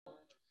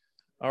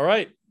All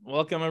right.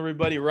 Welcome,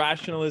 everybody.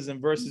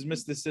 Rationalism versus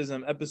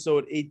Mysticism,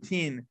 episode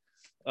 18.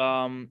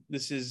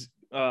 This is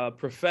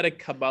Prophetic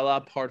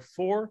Kabbalah, part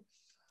 4.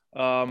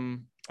 I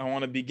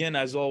want to begin,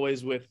 as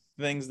always, with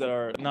things that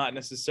are not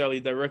necessarily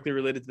directly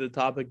related to the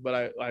topic,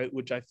 but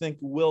which I think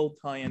will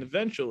tie in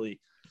eventually.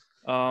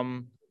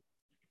 And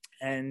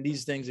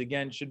these things,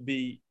 again, should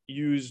be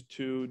used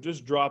to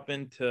just drop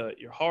into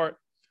your heart,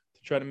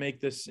 to try to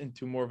make this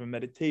into more of a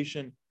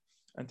meditation,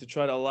 and to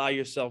try to allow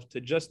yourself to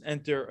just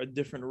enter a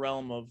different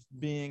realm of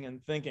being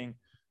and thinking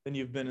than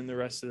you've been in the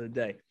rest of the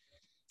day.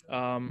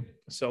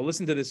 So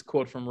listen to this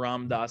quote from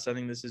Ram Dass. I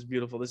think this is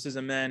beautiful. This is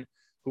a man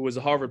who was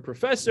a Harvard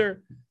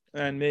professor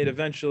and made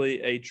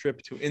eventually a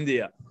trip to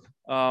India.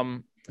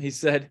 He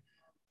said,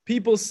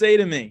 "People say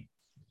to me,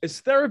 is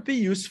therapy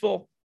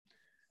useful?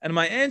 And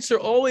my answer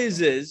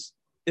always is,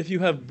 if you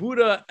have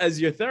Buddha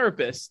as your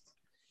therapist,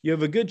 you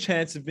have a good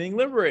chance of being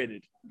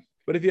liberated.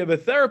 But if you have a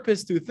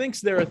therapist who thinks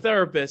they're a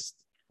therapist,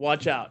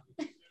 watch out."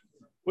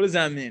 What does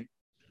that mean?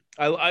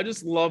 I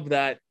just love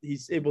that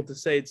he's able to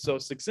say it so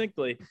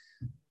succinctly.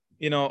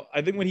 You know,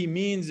 I think what he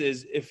means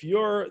is if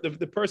you're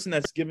the person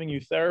that's giving you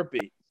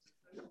therapy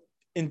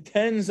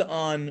intends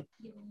on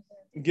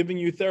giving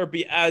you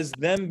therapy as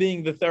them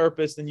being the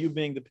therapist and you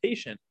being the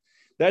patient,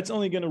 that's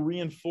only going to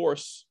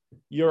reinforce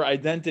your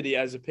identity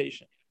as a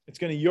patient. It's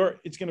going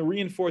to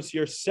reinforce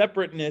your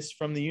separateness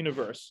from the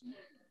universe.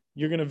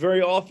 You're going to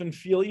very often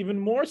feel even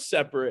more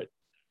separate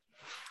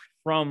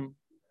from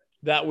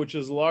that which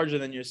is larger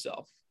than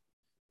yourself.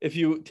 If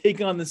you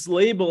take on this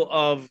label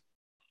of,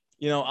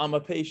 you know, I'm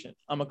a patient,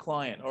 I'm a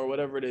client, or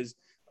whatever it is.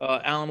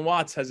 Alan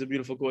Watts has a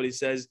beautiful quote. He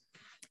says,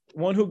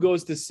 one who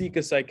goes to seek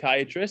a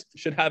psychiatrist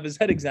should have his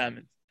head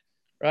examined,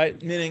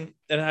 right? Meaning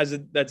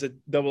that's a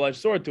double-edged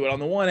sword to it. On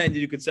the one hand,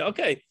 you could say,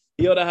 okay,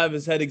 he ought to have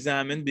his head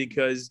examined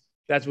because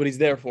that's what he's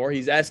there for.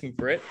 He's asking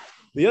for it.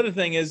 The other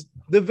thing is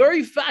the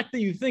very fact that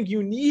you think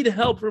you need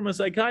help from a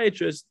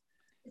psychiatrist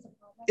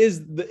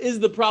is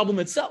the problem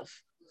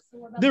itself.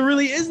 There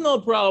really is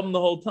no problem the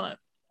whole time.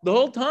 The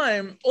whole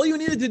time, all you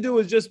needed to do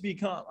is just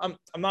become.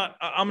 I'm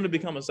going to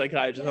become a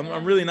psychiatrist.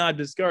 I'm really not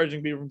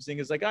discouraging people from seeing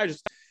a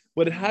psychiatrist,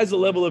 but it has a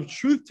level of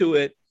truth to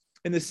it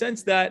in the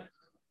sense that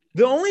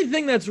the only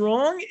thing that's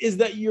wrong is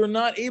that you're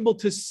not able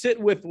to sit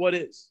with what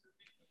is.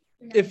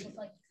 If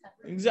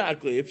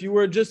you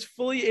were just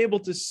fully able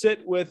to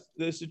sit with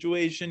the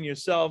situation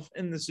yourself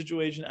in the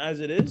situation as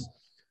it is,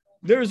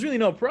 there is really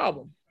no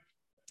problem.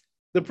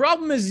 The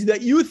problem is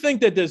that you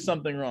think that there's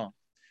something wrong.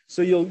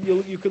 So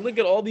you could look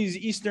at all these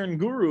Eastern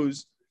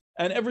gurus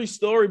and every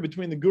story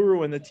between the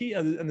guru and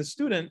the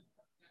student.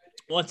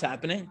 What's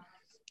happening?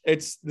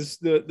 It's this,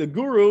 the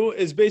guru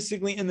is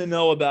basically in the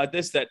know about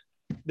this, that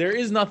there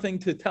is nothing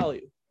to tell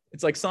you.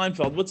 It's like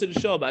Seinfeld. What's it a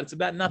show about? It's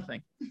about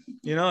nothing.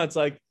 You know, it's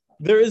like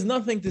there is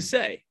nothing to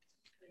say.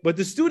 But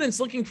the student's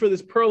looking for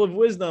this pearl of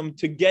wisdom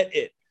to get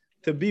it,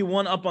 to be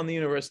one up on the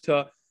universe,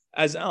 to,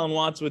 as Alan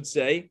Watts would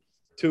say,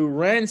 to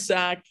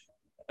ransack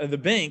the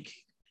bank,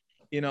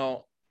 you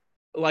know,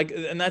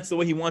 and that's the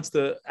way he wants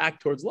to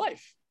act towards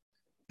life.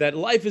 That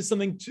life is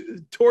something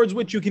towards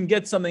which you can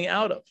get something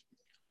out of.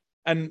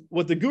 And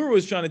what the guru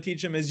is trying to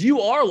teach him is you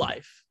are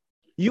life.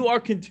 You are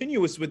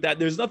continuous with that.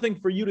 There's nothing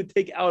for you to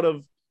take out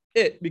of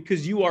it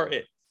because you are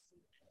it.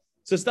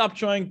 So stop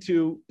trying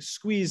to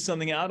squeeze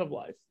something out of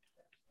life.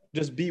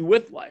 Just be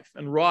with life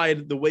and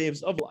ride the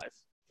waves of life.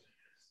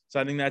 So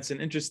I think that's an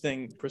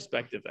interesting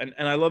perspective. And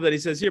I love that he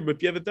says here, but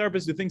if you have a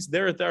therapist who thinks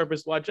they're a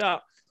therapist, watch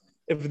out.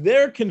 If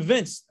they're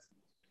convinced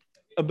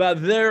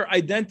about their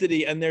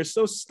identity and they're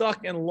so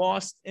stuck and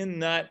lost in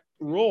that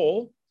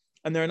role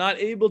and they're not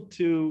able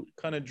to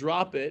kind of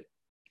drop it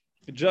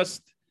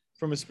just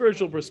from a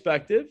spiritual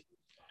perspective,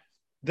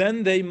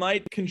 then they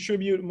might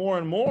contribute more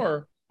and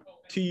more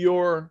to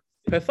your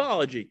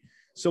pathology.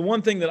 So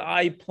one thing that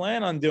I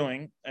plan on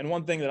doing, and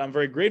one thing that I'm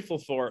very grateful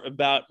for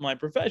about my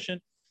profession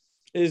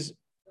is,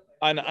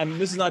 and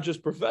this is not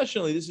just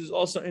professionally, this is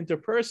also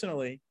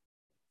interpersonally,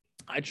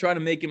 I try to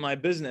make it my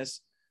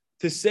business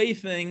to say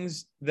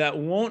things that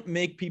won't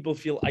make people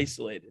feel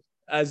isolated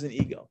as an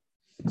ego.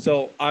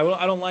 So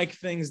I don't like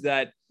things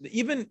that,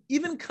 even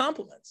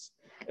compliments.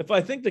 If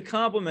I think the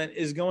compliment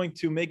is going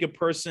to make a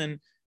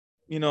person,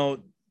 you know,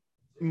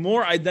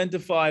 more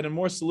identified and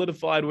more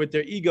solidified with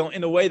their ego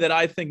in a way that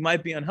I think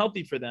might be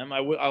unhealthy for them,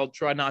 I'll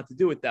try not to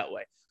do it that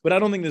way. But I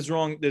don't think there's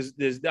wrong.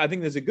 I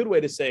think there's a good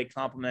way to say a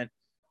compliment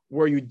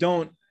where you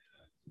don't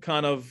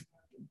kind of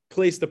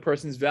place the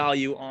person's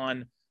value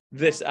on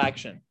this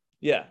action.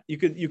 Yeah, you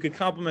could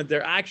compliment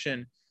their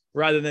action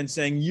rather than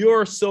saying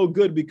you're so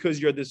good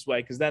because you're this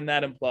way, because then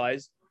that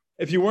implies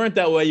if you weren't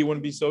that way, you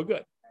wouldn't be so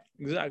good.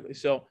 Exactly.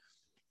 So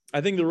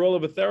I think the role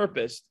of a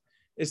therapist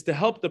is to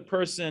help the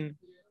person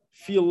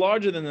feel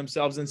larger than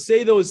themselves and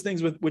say those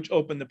things which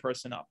open the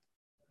person up.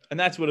 And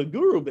that's what a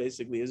guru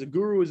basically is. A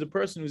guru is a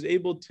person who's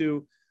able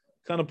to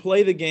kind of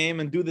play the game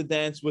and do the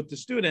dance with the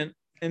student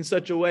in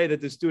such a way that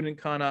the student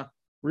kind of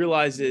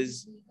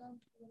realizes,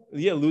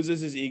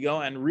 loses his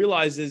ego and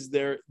realizes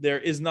there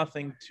is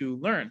nothing to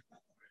learn.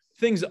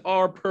 Things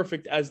are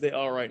perfect as they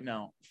are right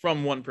now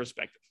from one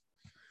perspective.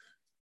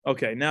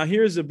 Okay, now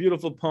here's a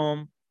beautiful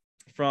poem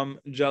from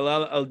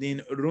Jalal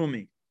al-Din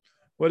Rumi.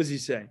 What does he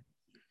say?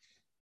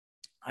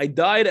 I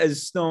died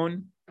as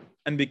stone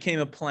and became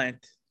a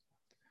plant.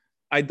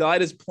 I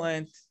died as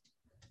plant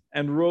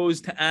and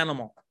rose to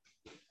animal.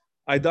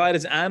 I died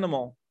as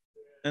animal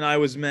and I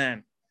was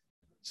man.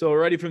 So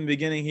already from the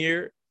beginning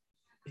here,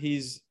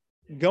 he's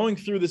going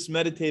through this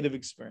meditative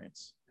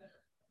experience.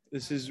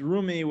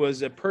 Rumi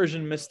was a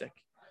Persian mystic.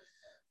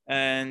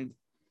 And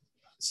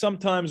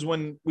sometimes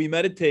when we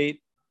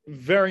meditate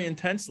very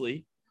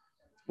intensely,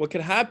 what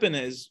could happen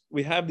is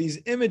we have these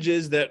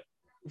images that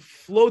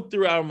float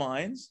through our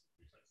minds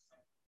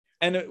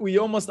and we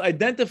almost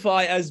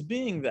identify as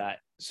being that.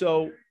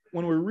 So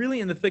when we're really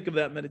in the thick of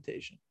that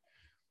meditation,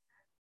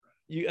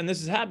 and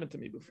this has happened to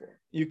me before,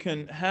 you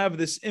can have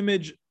this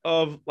image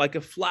of like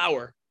a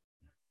flower,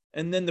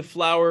 and then the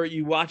flower,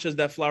 you watch as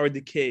that flower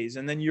decays,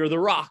 and then you're the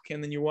rock,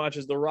 and then you watch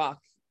as the rock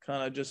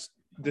kind of just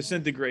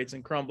disintegrates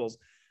and crumbles.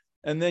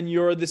 And then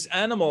you're this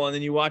animal, and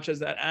then you watch as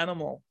that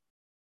animal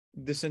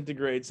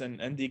disintegrates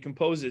and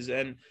decomposes.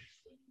 And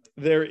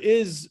there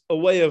is a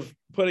way of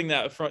putting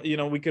that front,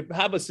 we could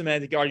have a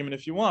semantic argument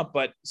if you want,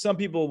 but some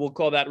people will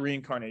call that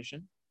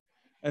reincarnation.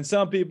 And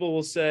some people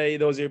will say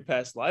those are your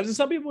past lives. And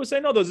some people will say,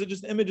 no, those are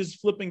just images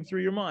flipping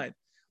through your mind.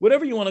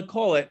 Whatever you want to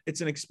call it,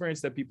 it's an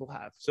experience that people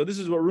have. So this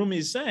is what Rumi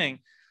is saying.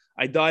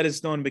 I died as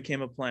stone,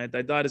 became a plant.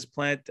 I died as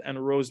plant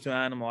and rose to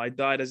animal. I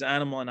died as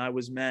animal and I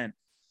was man.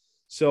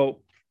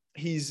 So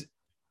he's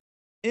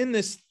in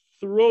this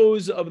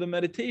throes of the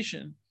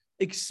meditation,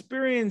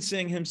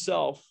 experiencing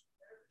himself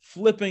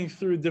flipping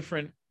through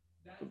different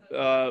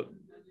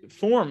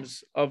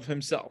forms of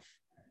himself,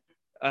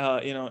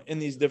 in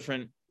these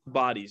different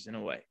bodies in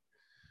a way.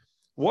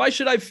 Why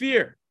should I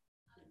fear?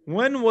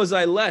 When was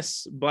I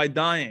less by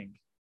dying?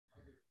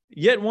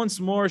 Yet once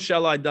more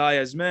shall I die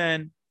as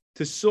man,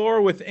 to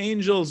soar with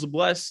angels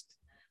blessed.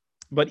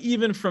 But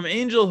even from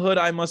angelhood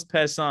I must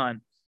pass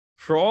on,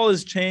 for all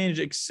is change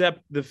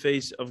except the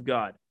face of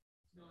God.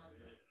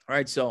 All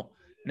right, so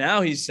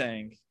now he's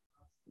saying,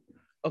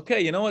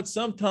 okay, you know what?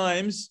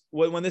 Sometimes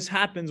when this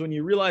happens, when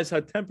you realize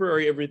how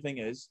temporary everything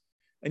is,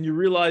 and you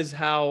realize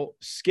how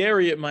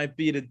scary it might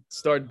be to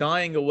start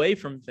dying away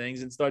from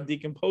things and start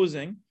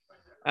decomposing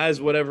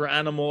as whatever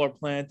animal or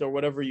plant or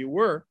whatever you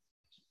were,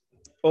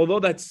 although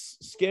that's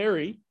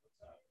scary,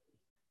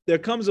 there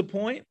comes a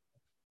point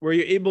where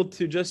you're able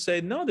to just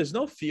say, no, there's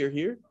no fear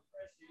here.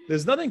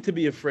 There's nothing to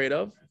be afraid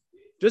of.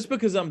 Just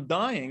because I'm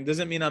dying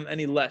doesn't mean I'm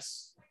any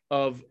less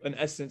of an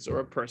essence or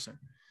a person.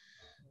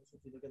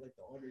 If you look at like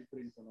the order you put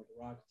in from like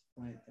rock,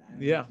 plant, to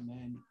animal, yeah, to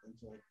man, and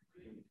to like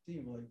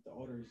the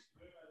orders.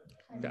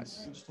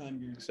 Yes, each time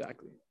you're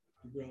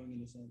growing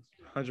in a sense.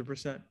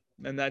 100%.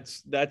 And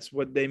that's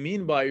what they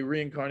mean by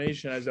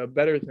reincarnation as a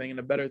better thing and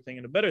a better thing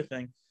and a better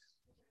thing.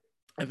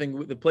 I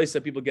think the place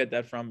that people get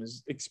that from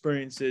is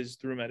experiences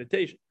through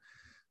meditation.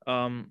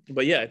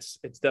 But yeah, it's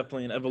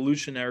definitely an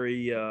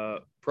evolutionary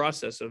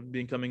process of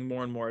becoming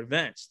more and more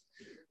advanced.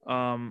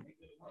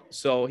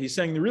 So he's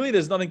saying really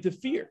there's nothing to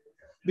fear,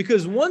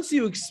 because once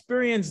you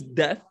experience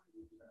death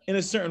in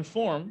a certain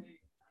form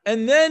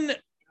and then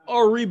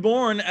are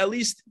reborn, at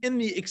least in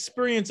the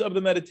experience of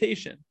the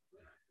meditation,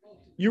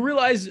 you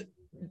realize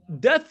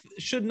death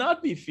should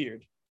not be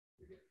feared,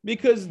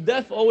 because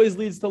death always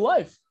leads to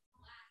life.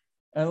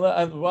 And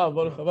wow,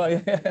 Baruch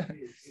Haba.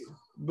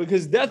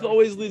 Because death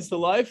always leads to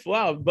life.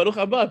 Wow, Baruch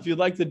Haba, if you'd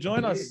like to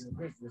join us.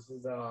 This is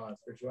spirituality.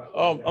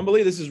 Oh,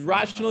 unbelievable. This is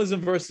rationalism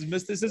versus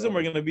mysticism.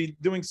 We're going to be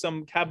doing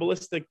some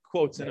Kabbalistic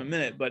quotes in a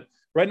minute, but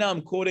right now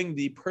I'm quoting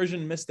the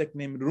Persian mystic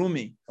named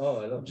Rumi. Oh,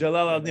 I love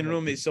Jalal al-Din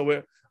Rumi.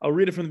 So I'll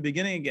read it from the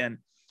beginning again.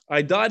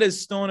 I died as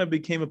stone and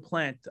became a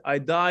plant. I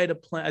died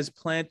as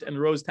plant and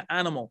rose to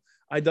animal.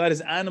 I died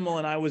as animal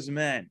and I was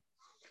man.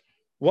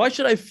 Why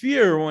should I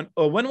fear?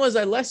 When was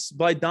I less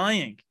by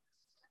dying?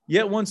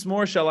 Yet once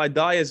more shall I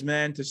die as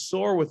man, to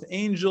soar with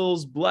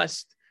angels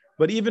blessed.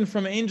 But even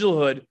from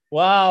angelhood,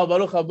 wow,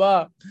 Baruch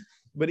Haba.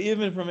 But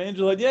even from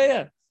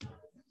angelhood,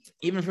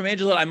 even from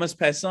angelhood, I must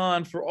pass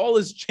on, for all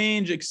is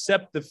change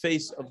except the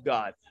face of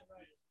God.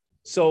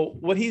 So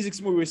what we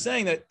were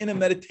saying that in a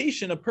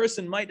meditation, a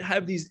person might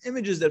have these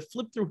images that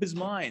flip through his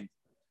mind,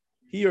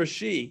 he or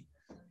she,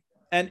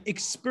 and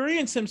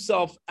experience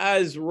himself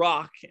as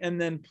rock and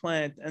then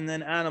plant and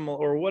then animal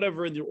or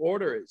whatever the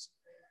order is.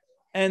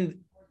 And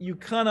you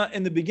kind of,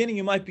 in the beginning,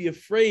 you might be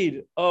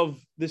afraid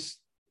of this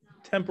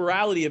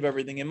temporality of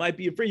everything. You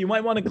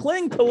might want to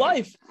cling to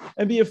life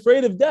and be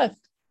afraid of death.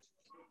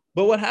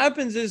 But what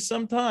happens is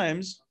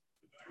sometimes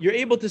you're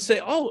able to say,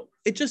 oh,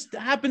 it just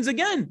happens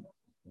again.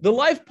 The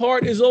life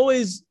part is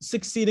always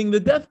succeeding the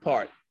death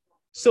part.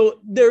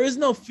 So there is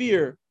no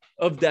fear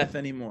of death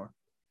anymore.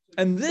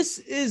 And this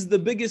is the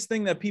biggest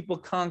thing that people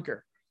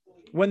conquer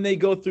when they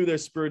go through their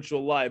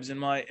spiritual lives. In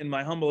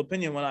my humble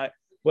opinion,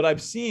 what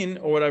I've seen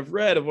or what I've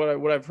read of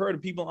what I've heard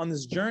of people on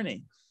this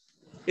journey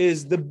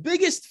is the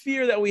biggest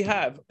fear that we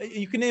have.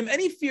 You can name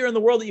any fear in the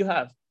world that you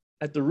have.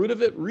 At the root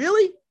of it,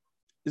 really,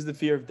 is the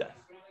fear of death.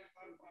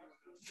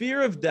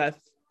 Fear of death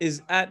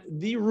is at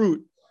the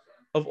root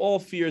of all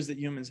fears that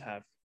humans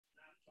have.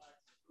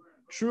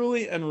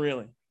 truly and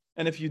really.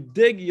 And if you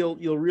dig,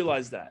 you'll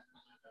realize that.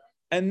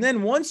 And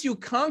then once you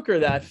conquer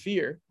that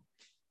fear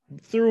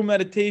through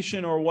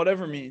meditation or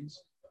whatever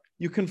means,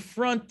 you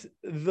confront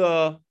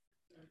the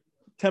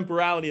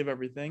temporality of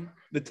everything,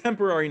 the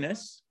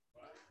temporariness.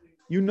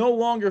 You no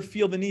longer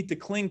feel the need to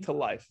cling to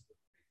life.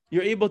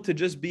 You're able to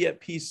just be at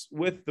peace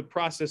with the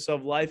process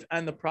of life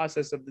and the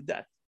process of the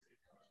death,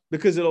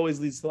 because it always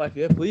leads to life.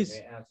 Yeah, please.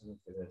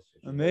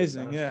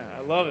 Amazing. Yeah,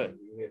 I love it.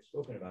 We have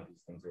spoken about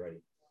these things already.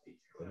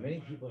 But many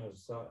people have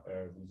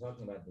been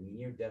talking about the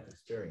near-death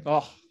experience.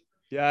 Oh,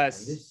 yes.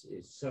 And this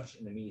is such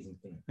an amazing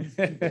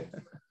thing.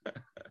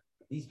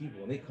 These people,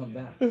 when they come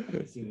back,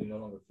 they see we no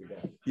longer fear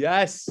death.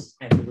 Yes.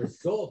 And the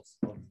results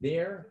of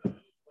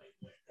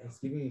it's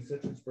giving me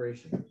such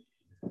inspiration.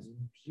 You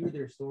hear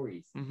their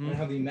stories and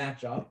how they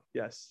match up.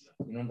 Yes.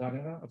 You know what I'm talking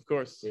about? Of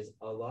course. There's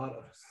a lot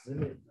of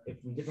similar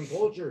from different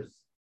cultures,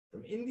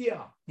 from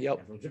India, and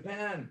from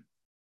Japan,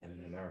 and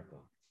in America.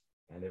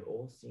 And they're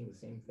all seeing the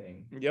same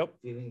thing. Yep.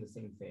 Feeling the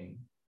same thing.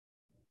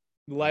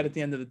 The light at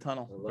the end of the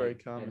tunnel. Very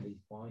common. And they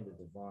find the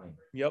divine.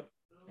 Yep.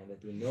 And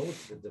that they know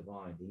it's the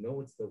divine. They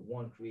know it's the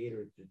one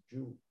creator, the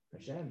true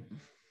Hashem.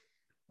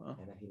 Wow.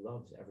 And that he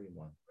loves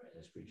everyone,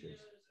 as creatures.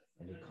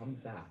 And they come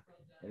back.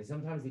 And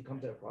sometimes they come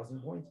to a crossing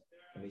point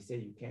and they say,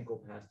 you can't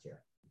go past here.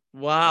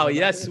 Wow.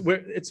 Yes.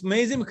 It's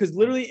amazing because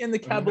literally in the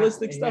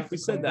Kabbalistic stuff, we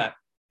said that.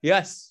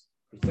 Yes.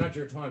 It's not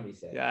your time, we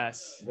say.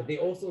 Yes. But they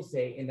also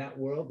say in that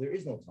world, there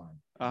is no time.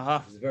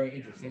 Which is very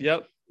interesting.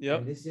 Yep.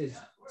 And this is,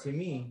 to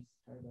me,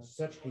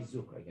 such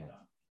chizuk I get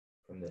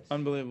from this.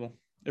 Unbelievable.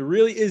 It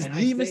really is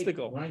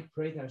mystical. When I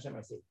pray to Hashem,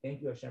 I say,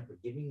 thank you, Hashem, for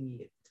giving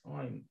me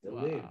time to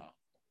live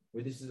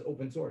where this is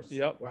open source.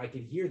 Yep. Where I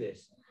can hear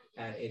this.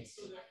 And it's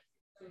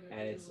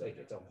like,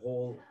 it's a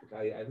whole,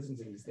 I listen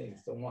to these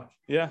things so much.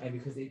 Yeah. And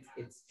because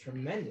it's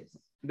tremendous.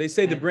 They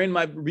say the brain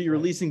might be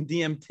releasing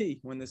DMT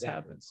when this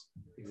happens.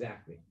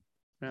 Exactly.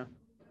 Yeah.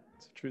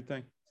 It's a true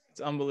thing. It's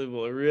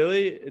unbelievable.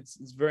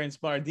 It's very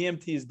inspiring.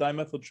 DMT is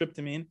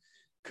dimethyltryptamine.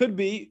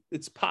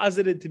 It's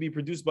posited to be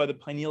produced by the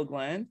pineal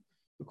gland.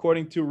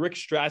 According to Rick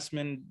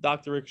Strassman,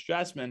 Dr. Rick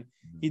Strassman,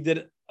 he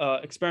did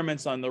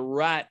experiments on the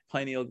rat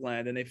pineal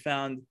gland, and they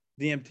found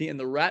DMT in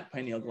the rat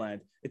pineal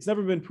gland. It's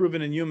never been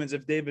proven in humans.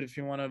 If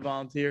you want to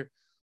volunteer,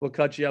 we'll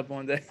cut you up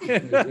one day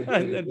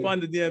and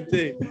find the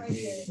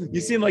DMT.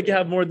 You seem like you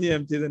have more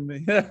DMT than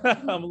me.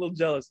 I'm a little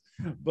jealous,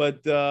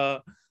 but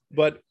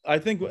I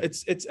think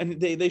it's and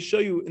they show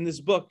you in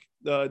this book,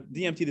 the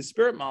DMT, the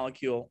spirit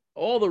molecule,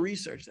 all the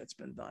research that's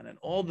been done and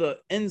all the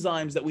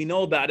enzymes that we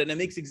know about it. And it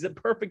makes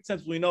perfect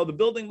sense. We know the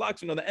building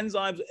blocks, we know the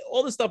enzymes,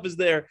 all the stuff is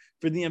there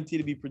for DMT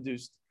to be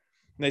produced.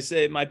 And they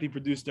say it might be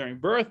produced during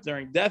birth,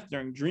 during death,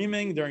 during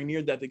dreaming, during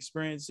near-death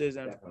experiences.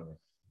 And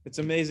it's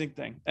an amazing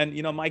thing. And,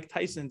 Mike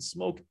Tyson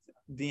smoked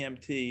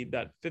DMT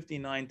about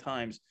 59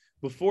 times.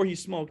 Before he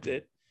smoked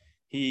it,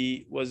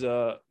 he was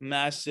a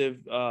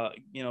massive,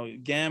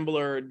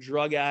 gambler,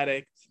 drug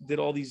addict, did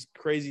all these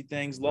crazy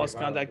things, lost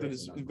contact with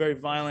his, very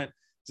violent,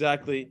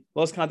 exactly,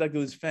 lost contact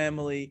with his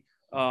family,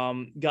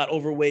 got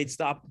overweight,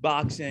 stopped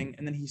boxing.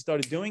 And then he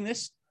started doing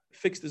this,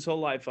 fixed his whole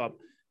life up,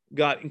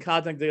 got in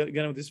contact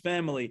again with his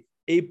family,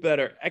 ate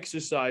better,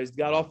 exercised,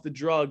 got off the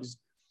drugs.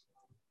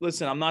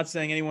 Listen, I'm not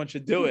saying anyone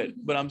should do it,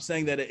 but I'm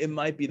saying that it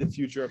might be the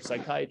future of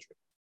psychiatry.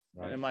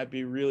 Right. And it might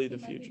be really the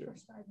future.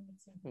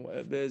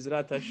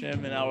 Be'ezrat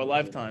Hashem in our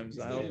lifetimes.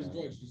 I hope.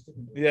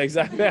 Yeah,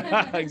 exactly.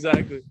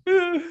 Exactly.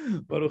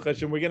 Baruch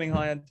Hashem. We're getting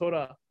high on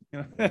Torah.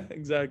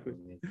 Exactly.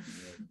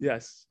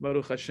 Yes.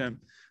 Baruch Hashem.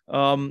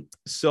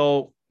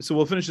 So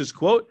we'll finish this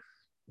quote.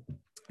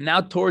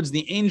 Now towards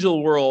the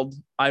angel world,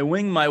 I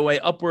wing my way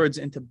upwards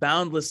into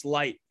boundless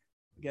light.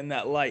 Again,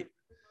 that light.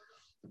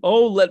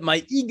 Oh, let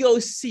my ego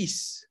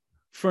cease,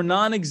 for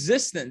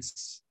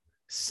non-existence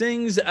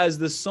sings as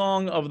the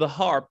song of the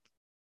harp,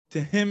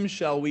 to him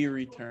shall we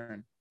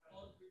return.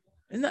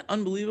 Isn't that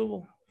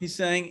unbelievable? He's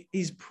saying,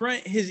 he's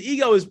praying, his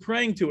ego is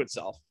praying to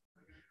itself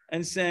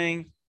and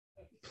saying,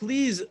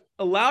 please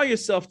allow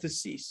yourself to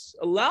cease,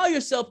 allow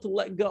yourself to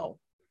let go.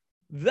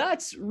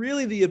 That's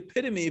really the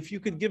epitome. If you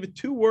could give it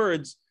 2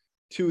 words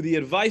to the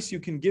advice you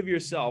can give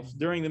yourself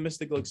during the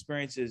mystical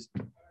experiences,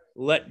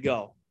 let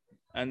go.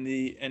 And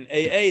in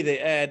AA, they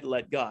add,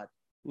 let God.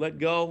 Let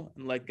go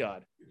and let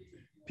God.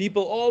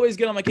 People always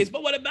get on my case,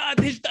 but what about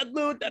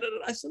hishtadlut?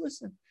 I said,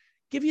 listen,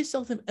 give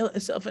yourself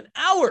an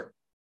hour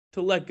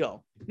to let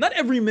go. Not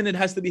every minute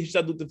has to be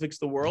hishtadlut to fix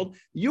the world.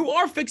 You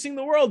are fixing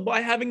the world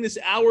by having this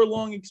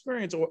hour-long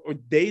experience or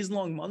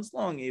days-long,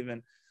 months-long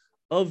even,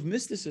 of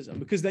mysticism,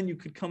 because then you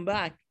could come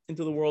back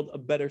into the world a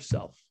better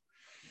self.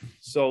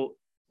 So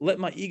let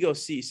my ego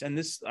cease. And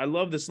this, I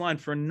love this line,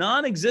 for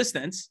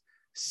non-existence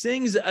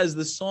sings as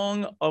the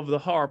song of the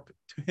harp,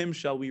 to him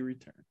shall we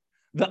return.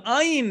 The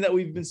ayin that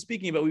we've been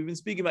speaking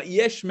about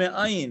yesh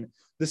me'ayin,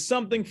 the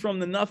something from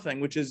the nothing,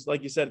 which is,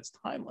 like you said, it's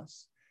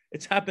timeless.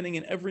 It's happening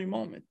in every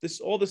moment.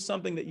 All the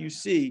something that you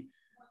see,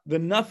 the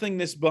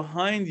nothingness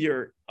behind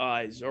your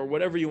eyes, or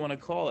whatever you want to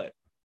call it,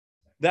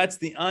 that's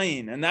the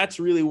ayin. And that's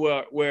really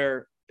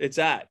where it's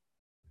at.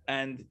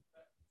 And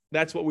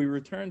That's what we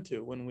return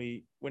to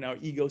when our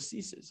ego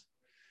ceases.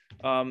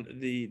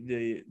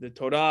 The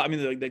Torah, I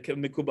mean, the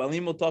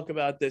Mekubalim will talk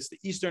about this. The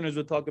Easterners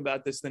will talk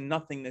about this. The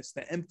nothingness,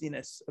 the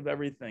emptiness of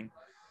everything.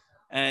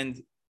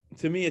 And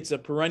to me, it's a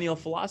perennial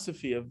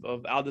philosophy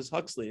of Aldous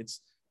Huxley.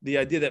 It's the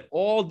idea that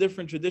all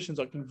different traditions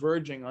are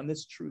converging on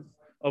this truth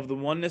of the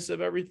oneness of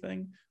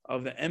everything,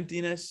 of the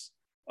emptiness,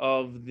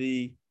 of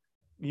the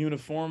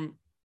uniform,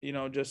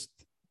 just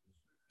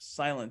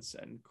silence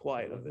and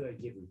quiet. I love that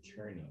idea of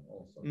returning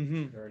also.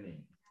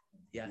 Returning.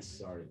 Yes.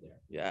 You started there.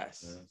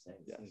 Yes. You know what I'm saying?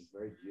 Yes. Something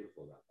very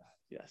beautiful about that.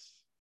 Yes.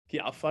 Ki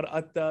afar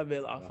atta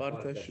vel afar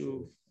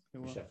tashuv.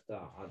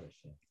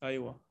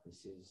 Aywa.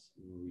 This is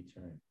you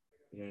return.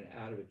 In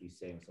Arabic, you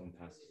say when someone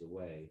passes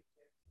away,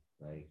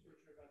 like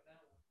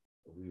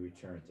we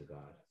return to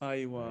God.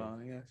 Aywa.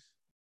 Right? Yes.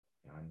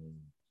 I mean,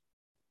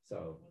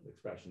 so the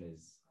expression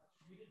is,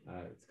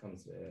 it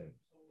comes,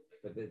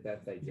 but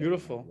that's the idea.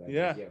 Beautiful. Right?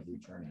 Yeah.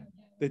 Returning.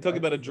 They talk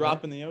about a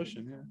drop in the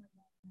ocean. Yeah.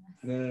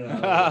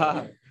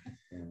 No.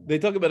 They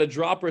talk about a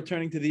drop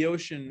returning to the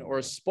ocean or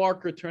a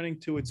spark returning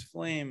to its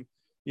flame.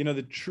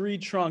 The tree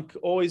trunk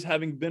always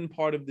having been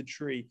part of the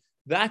tree.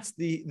 That's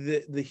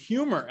the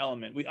humor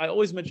element. I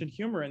always mention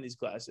humor in these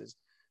classes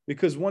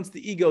because once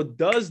the ego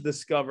does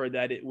discover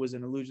that it was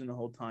an illusion the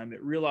whole time,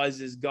 it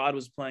realizes God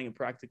was playing a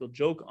practical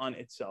joke on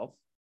itself.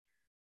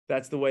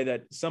 That's the way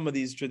that some of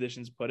these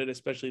traditions put it,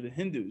 especially the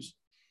Hindus.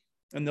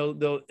 And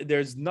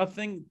there's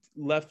nothing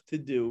left to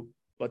do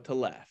but to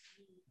laugh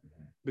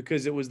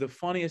because it was the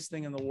funniest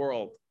thing in the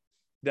world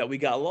that we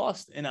got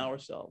lost in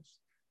ourselves.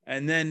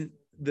 And then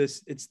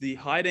it's the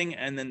hiding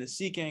and then the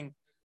seeking,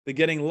 the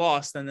getting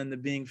lost and then the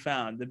being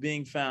found. The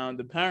being found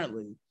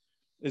apparently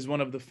is one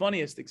of the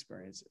funniest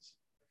experiences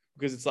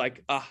because it's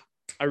like,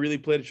 I really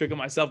played a trick on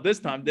myself this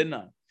time, didn't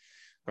I?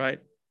 Right?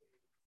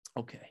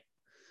 Okay.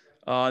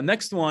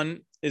 Next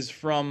one is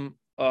from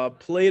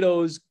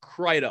Plato's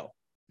Crito.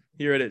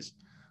 Here it is.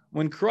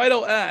 When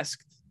Crito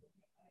asked,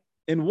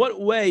 "In what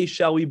way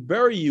shall we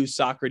bury you,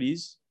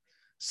 Socrates?"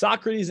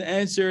 Socrates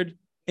answered,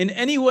 "In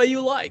any way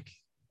you like.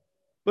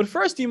 But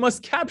first you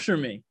must capture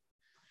me.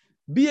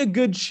 Be a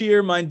good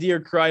cheer, my dear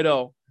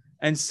Crito,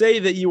 and say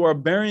that you are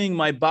burying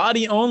my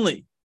body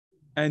only,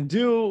 and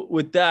do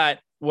with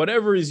that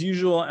whatever is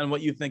usual and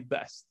what you think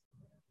best."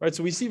 Right?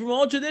 So we see from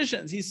all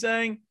traditions, he's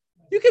saying,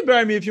 you can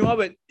bury me if you want,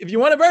 but if you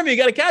want to bury me, you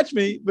got to catch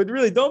me. But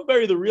really, don't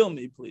bury the real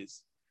me,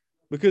 please.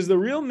 Because the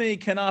real me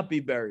cannot be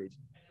buried.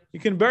 You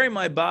can bury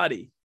my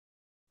body,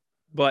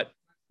 but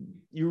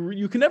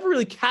you can never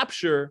really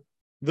capture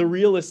the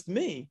realist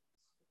me.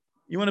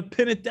 You want to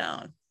pin it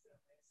down.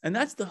 And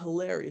that's the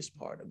hilarious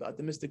part about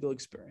the mystical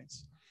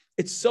experience.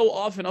 It's so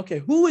often, okay,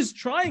 who is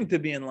trying to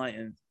be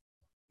enlightened?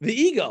 The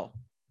ego.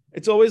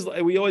 It's always,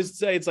 we always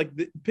say, it's like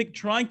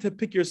trying to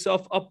pick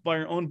yourself up by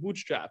your own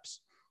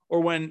bootstraps.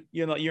 Or when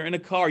you're in a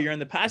car, you're in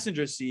the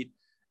passenger seat,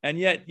 and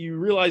yet you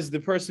realize the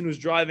person who's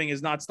driving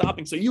is not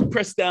stopping. So you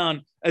press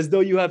down as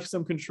though you have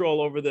some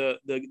control over the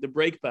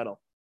brake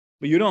pedal,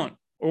 but you don't.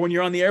 Or when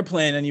you're on the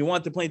airplane and you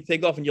want the plane to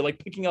take off and you're like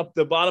picking up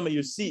the bottom of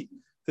your seat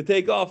to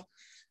take off,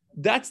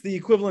 that's the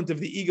equivalent of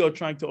the ego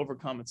trying to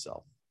overcome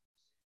itself.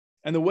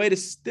 And the way to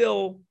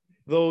still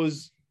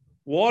those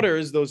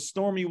waters, those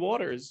stormy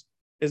waters,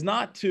 is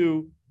not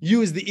to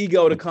use the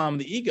ego to calm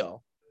the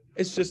ego.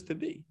 It's just to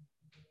be.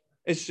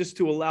 It's just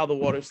to allow the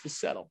waters to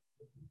settle.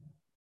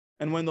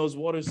 And when those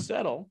waters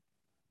settle,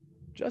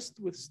 just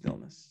with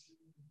stillness,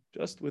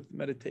 just with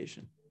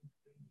meditation,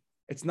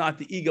 it's not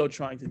the ego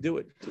trying to do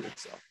it to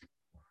itself.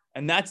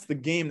 And that's the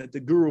game that the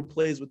guru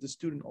plays with the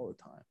student all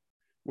the time,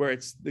 where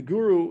it's the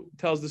guru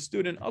tells the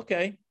student,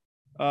 okay,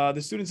 the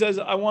student says,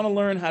 I want to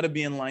learn how to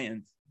be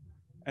enlightened.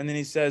 And then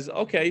he says,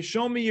 okay,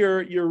 show me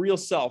your real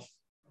self.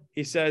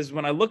 He says,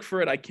 when I look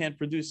for it, I can't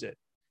produce it.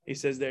 He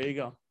says, there you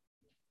go.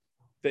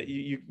 That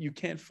you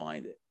can't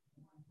find it.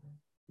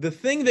 The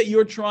thing that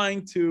you're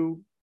trying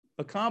to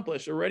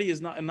accomplish already is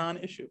not a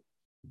non-issue.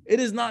 It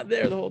is not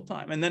there the whole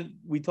time. And then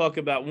we talk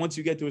about once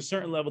you get to a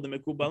certain level, the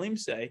Mekubalim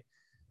say,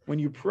 when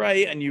you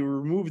pray and you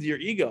removed your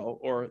ego,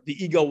 or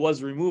the ego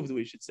was removed,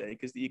 we should say,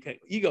 because the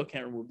ego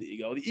can't remove the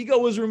ego. The ego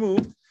was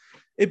removed.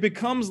 It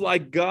becomes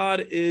like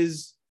God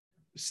is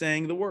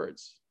saying the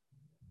words.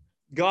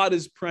 God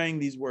is praying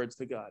these words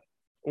to God.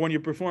 Or when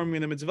you're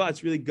performing the mitzvah,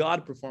 it's really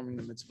God performing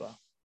the mitzvah.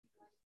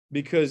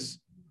 Because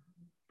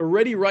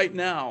already right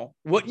now,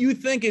 what you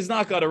think is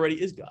not God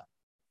already is God.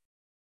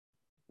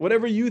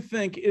 Whatever you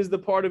think is the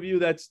part of you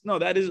that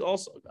is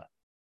also God.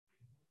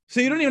 So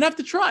you don't even have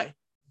to try.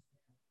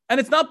 And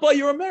it's not by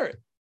your merit.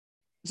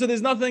 So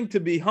there's nothing to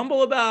be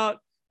humble about,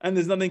 and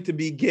there's nothing to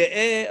be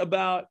ge'eh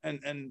about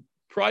and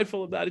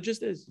prideful about. It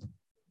just is.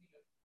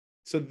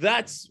 So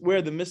that's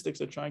where the mystics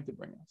are trying to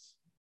bring us.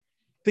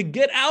 To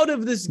get out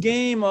of this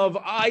game of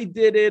I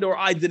did it or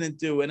I didn't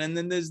do it. And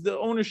then there's the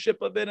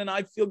ownership of it, and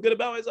I feel good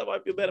about myself, I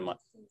feel bad about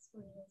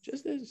myself.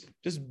 Just is.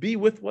 Just be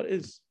with what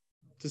is.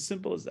 It's as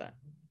simple as that.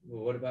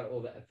 Well, what about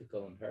all the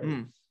ethical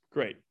imperatives?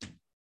 Great.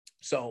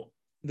 So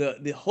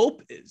the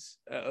hope is,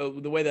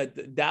 the way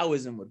that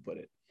Taoism would put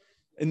it,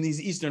 in these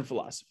Eastern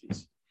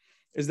philosophies,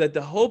 is that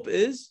the hope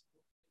is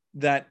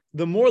that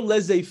the more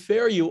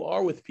laissez-faire you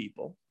are with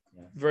people,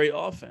 very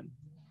often,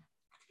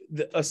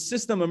 a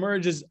system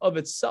emerges of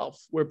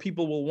itself where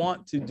people will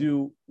want to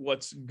do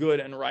what's good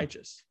and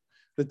righteous.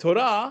 The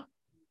Torah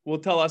will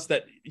tell us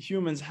that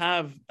humans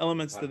have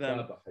elements to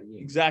them.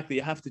 Exactly,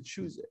 you have to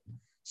choose it.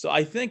 So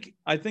I think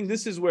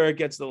this is where it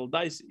gets a little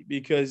dicey,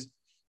 because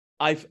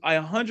I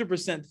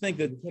 100% think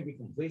that you can't be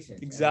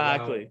complacent.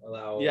 Exactly.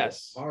 Allow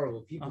yes.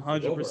 Horrible people.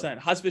 100%.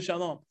 Has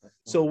v'shalom.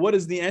 So what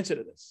is the answer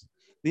to this?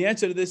 The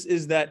answer to this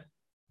is that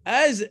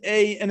as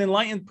an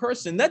enlightened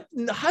person, that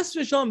has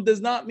v'shalom does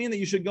not mean that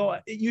you should go.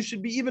 You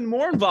should be even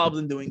more involved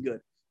in doing good.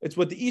 It's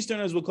what the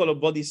Easterners will call a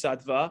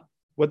bodhisattva,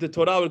 what the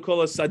Torah would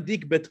call a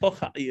sadiq betoch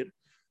ha'ir.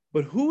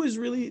 But who is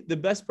really the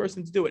best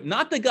person to do it?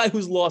 Not the guy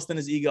who's lost in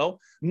his ego,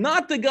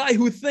 not the guy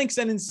who thinks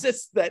and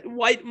insists that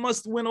white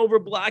must win over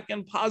black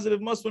and positive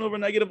must win over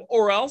negative,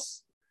 or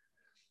else.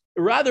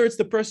 Rather, it's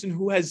the person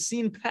who has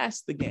seen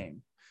past the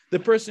game, the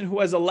person who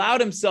has allowed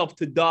himself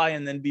to die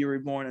and then be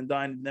reborn, and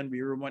die and then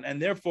be reborn,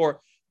 and therefore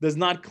does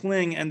not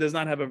cling and does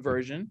not have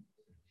aversion.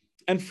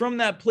 And from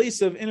that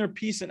place of inner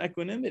peace and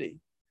equanimity,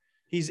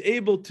 he's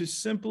able to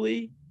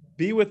simply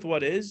be with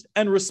what is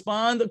and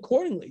respond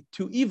accordingly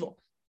to evil.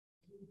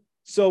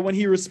 So when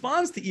he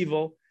responds to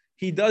evil,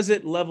 he does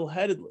it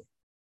level-headedly.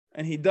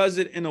 And he does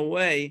it in a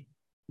way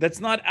that's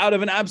not out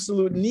of an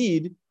absolute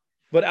need,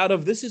 but out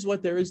of this is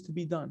what there is to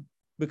be done.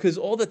 Because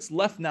all that's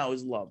left now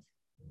is love.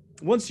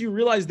 Once you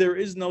realize there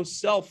is no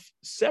self,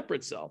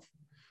 separate self,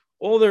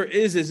 all there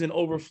is an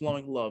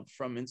overflowing love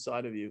from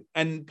inside of you.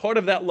 And part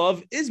of that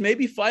love is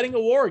maybe fighting a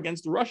war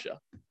against Russia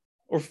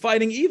or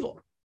fighting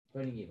evil.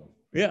 Fighting evil.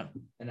 Yeah.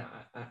 And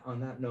I on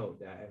that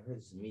note, I heard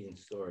this amazing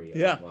story.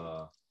 Yeah.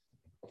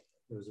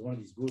 There was one of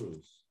these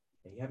gurus.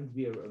 And he happened to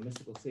be a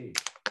mystical sage,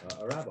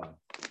 a rabbi,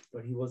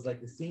 but he was like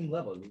the same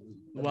level.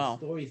 Wow.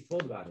 Stories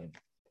told about him.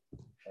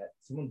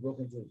 Someone broke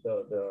into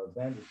the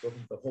bandits broke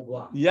into the whole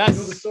block. Yes. You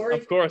know the story?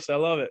 Of course, I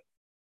love it.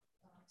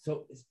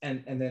 So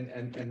and then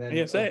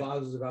Yeah, the vase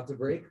was about to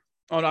break.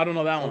 Oh, no, I don't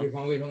know that one. Okay,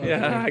 wait, hold on.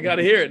 Yeah, I got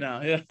to hear it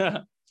now. Yeah.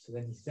 So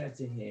then he said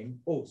to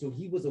him, "Oh, so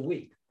he was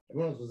awake.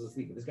 Everyone else was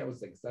asleep, but this guy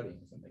was like studying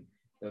or something."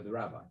 The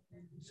rabbi.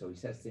 So he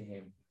says to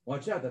him,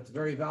 "Watch out, that's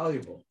very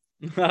valuable."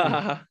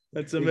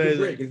 That's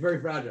amazing. It's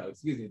very fragile.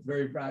 Excuse me, it's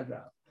very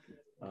fragile.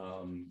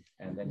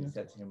 And then he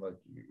said to him, "Look,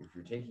 if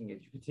you're taking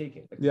it, you can take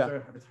it." Like, yeah.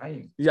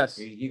 Yes.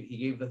 He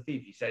gave the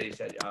thief. He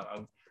said,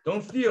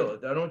 "Don't steal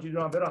it. I don't want you to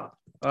drop it off."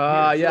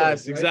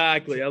 Yes, right?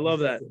 exactly. I love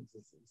that.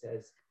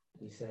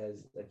 He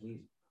says like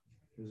he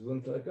was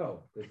willing to let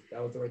go because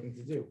that was the right thing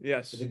to do.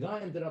 Yes. So the guy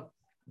ended up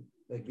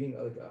like being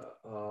like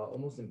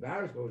almost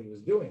embarrassed by what he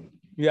was doing.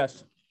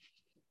 Yes.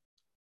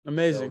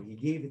 Amazing. So he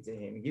gave it to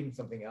him. He gave him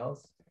something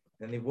else.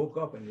 Then they woke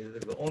up and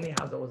the only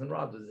house that wasn't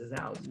robbed was his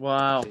house.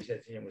 Wow. So he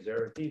said to him, "Was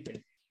there a thief?"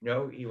 And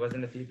no, he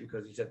wasn't a thief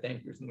because he said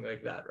thank you or something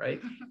like that,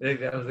 right? I think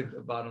that was like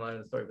the bottom line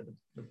of the story. But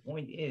the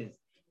point is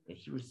that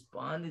he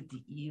responded to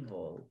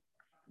evil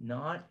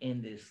not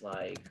in this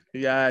like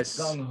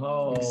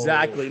gung-ho,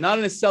 exactly, not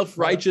in a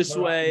self-righteous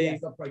way. Yeah,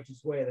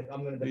 self-righteous way. Like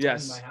I'm going to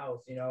defend my house,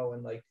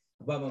 and like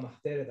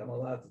I'm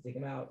allowed to take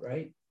him out,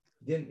 right?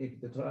 If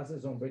the Torah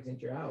says don't break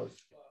into your house,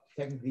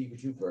 technically you could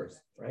shoot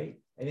first,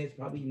 right? And it's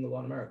probably even the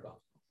law in America.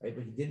 Right,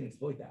 but he didn't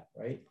exploit that,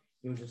 right?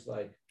 He was just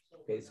like,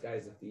 okay, this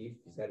guy's a thief.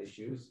 He's got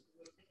issues,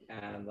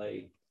 and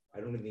like, I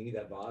don't really need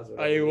that vase.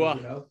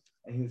 Whatever,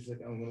 And he was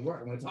like, I'm going to work.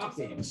 I'm going to talk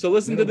to him. So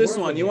listen to this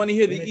one. You want to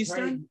hear the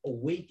Eastern?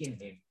 Awaken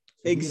him.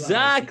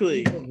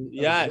 Exactly.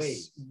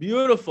 Yes.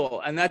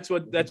 Beautiful. And that's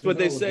what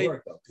they say.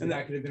 And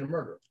that could have been a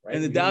murder. Right?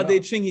 And the Tao Te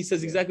Ching, he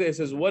says exactly. It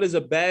says, "What is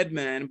a bad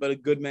man but a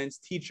good man's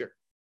teacher?"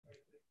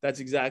 That's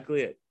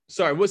exactly it.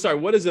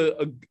 What is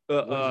a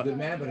good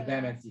man but a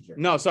bad man's teacher?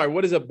 No, sorry.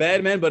 What is a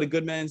bad man but a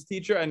good man's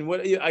teacher? And what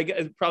I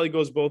guess it probably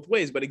goes both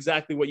ways. But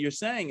exactly what you're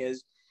saying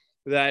is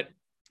that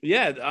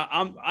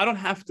I don't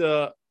have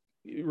to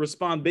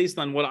respond based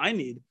on what I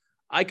need.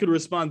 I could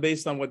respond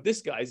based on what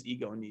this guy's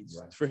ego needs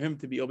for him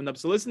to be opened up.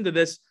 So listen to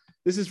this.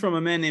 This is from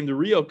a man named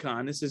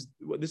Ryokan.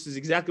 This is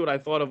exactly what I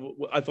thought of.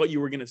 What I thought you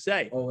were going to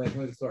say. Oh, wait,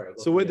 sorry.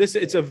 So with this,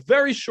 it's a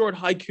very short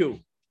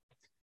haiku.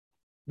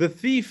 The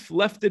thief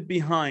left it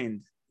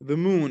behind. The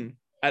moon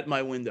at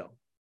my window.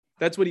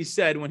 That's what he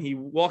said when he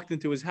walked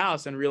into his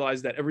house and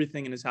realized that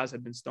everything in his house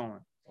had been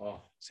stolen.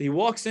 Oh. So he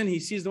walks in, he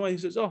sees the one, he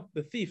says, "Oh,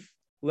 the thief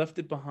left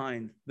it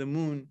behind. The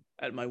moon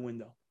at my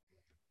window."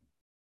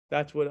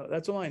 That's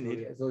all I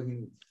need.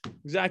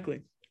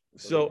 Exactly.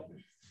 So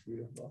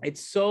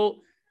it's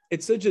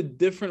such a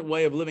different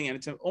way of living, and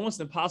it's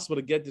almost impossible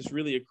to get this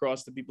really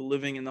across to people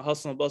living in the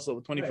hustle and bustle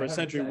of the 21st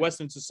century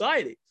Western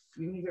society.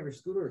 Even if every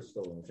scooter is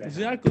stolen.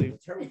 Exactly.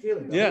 It's a terrible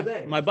feeling.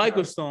 Yeah. My bike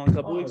was stolen a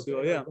couple weeks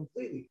ago. Yeah.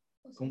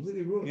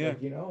 Completely ruined. Yeah.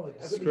 Like,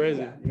 it's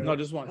crazy. No,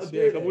 just once.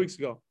 Yeah, a couple weeks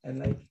ago. And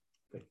like,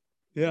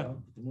 the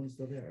moon's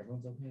still there.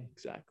 Everyone's okay.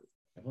 Exactly.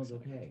 Everyone's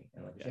okay.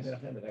 And like,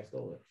 the guy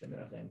stole it.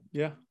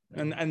 Yeah.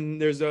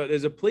 And there's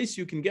a place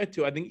you can get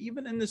to. I think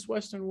even in this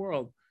Western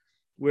world,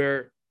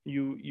 where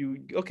you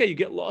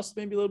get lost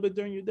maybe a little bit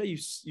during your day.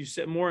 You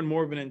set more and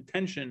more of an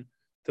intention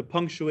to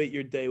punctuate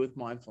your day with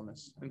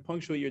mindfulness and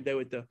punctuate your day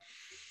with the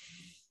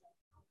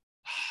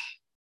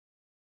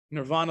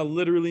Nirvana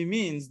literally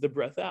means the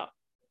breath out.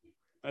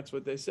 That's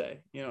what they say.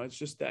 It's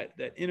just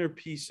that inner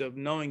peace of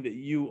knowing that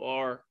you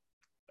are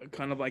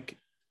kind of like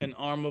an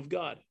arm of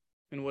God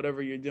in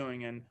whatever you're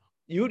doing. And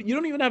you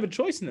don't even have a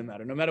choice in the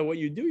matter. No matter what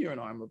you do, you're an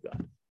arm of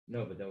God.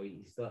 No, but then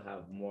we still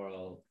have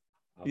moral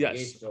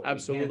Yes, so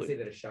absolutely. We can't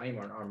say that a Shaim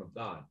are an arm of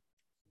God.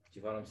 Do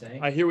you know what I'm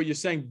saying? I hear what you're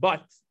saying,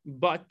 but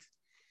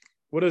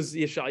what does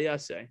Yeshaya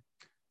say?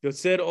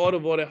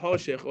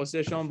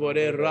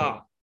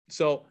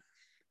 So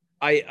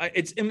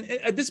it's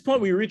at this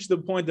point we reach the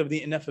point of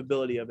the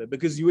ineffability of it,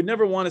 because you would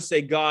never want to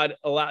say God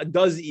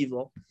does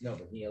evil. No,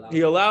 but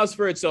he allows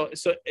for it. So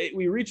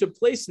we reach a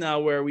place now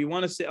where we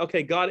want to say,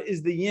 okay, God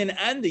is the yin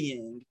and the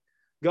yang.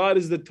 God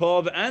is the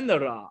tov and the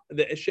ra,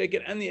 the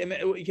sheket and the.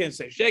 You can't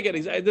say sheket.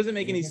 It doesn't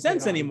make any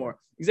sense anymore.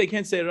 You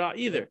can't say ra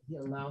either. He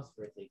allows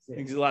for it to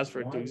exist. He allows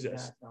for it to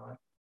exist.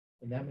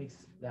 And that makes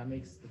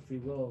the free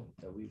will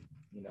that we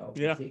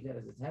take that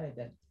as a tenet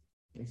that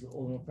makes it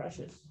all more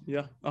precious.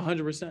 Yeah,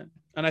 100%.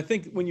 And I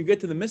think when you get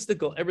to the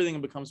mystical,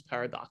 everything becomes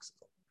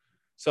paradoxical.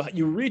 So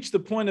you reach the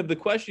point of the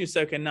question. You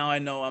say, okay, now I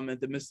know I'm at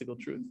the mystical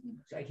truth.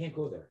 So I can't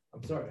go there.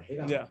 I'm sorry.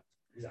 Yeah.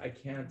 Because I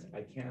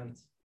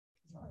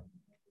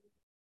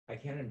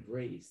can't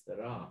embrace the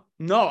Ra.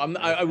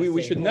 No,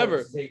 we should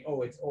never say,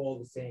 oh, it's all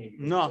the same.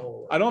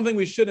 No, I don't think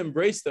we should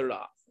embrace the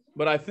Ra,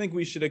 but I think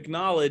we should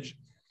acknowledge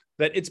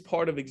that it's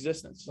part of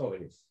existence. Oh,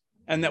 it is.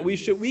 And that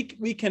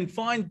we can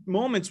find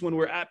moments when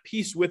we're at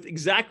peace with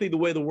exactly the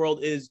way the world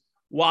is,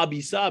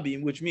 wabi sabi,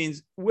 which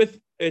means with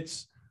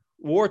its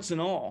warts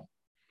and all.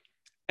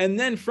 And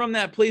then from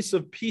that place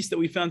of peace that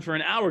we found for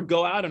an hour,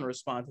 go out and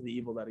respond to the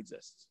evil that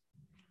exists.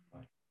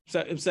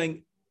 So I'm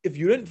saying, if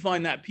you didn't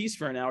find that peace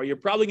for an hour, you're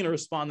probably going to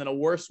respond in a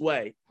worse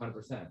way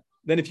 100%.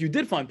 than if you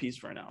did find peace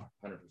for an hour.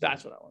 100%.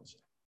 That's what I want to say.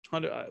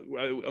 I'm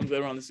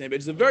glad we're on the same page.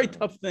 It's a very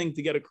tough thing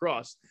to get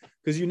across,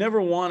 because you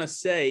never want to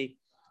say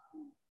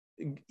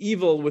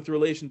evil with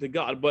relation to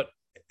God. But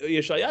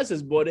Yeshaya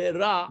says, Borei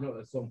Ra. No,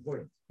 that's so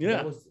important. Yeah.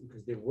 That was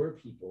because there were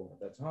people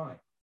at that time.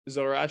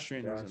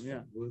 Zoroastrianism,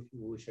 yeah. Who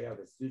Yeshaya,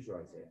 that's Sudra,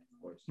 I say,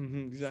 of course.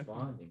 Exactly.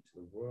 Responding to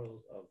the world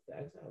of the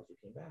exiles who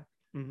came back.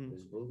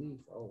 There's belief,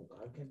 oh,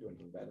 God can't do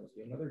anything bad. There must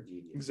be another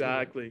deity.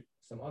 Exactly.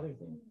 Some other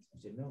thing. He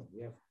said, no,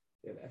 we have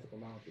ethical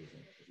monotheism.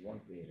 There's one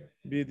creator.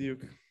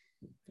 B'diuk.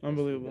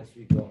 Unbelievable. Unless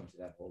we go into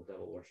that whole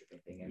devil worshiping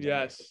thing. And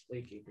yes.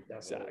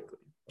 Exactly.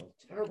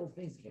 Terrible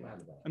things came out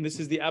of that. And this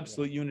is the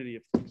absolute unity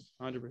of things.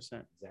 100%.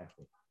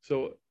 Exactly.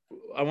 So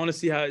I want to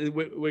see how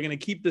we're going to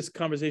keep this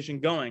conversation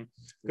going,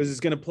 because it's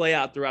going to play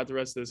out throughout the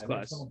rest of this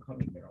class. Someone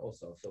coming here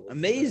also. So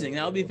amazing.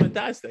 That would be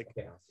fantastic.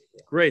 Okay, I'll see.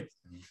 Yeah. Great.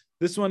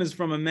 This one is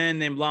from a man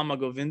named Lama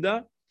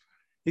Govinda.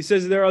 He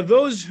says, there are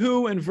those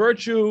who, in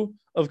virtue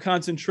of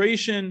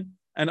concentration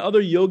and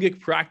other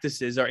yogic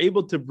practices, are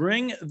able to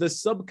bring the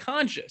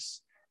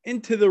subconscious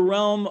into the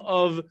realm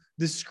of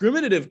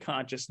discriminative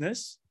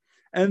consciousness,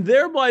 and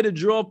thereby to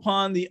draw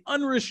upon the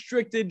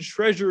unrestricted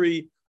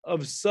treasury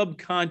of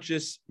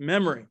subconscious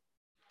memory,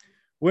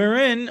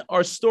 wherein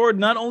are stored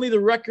not only the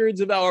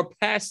records of our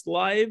past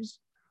lives,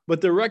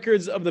 but the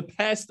records of the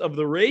past of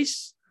the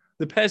race,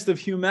 the past of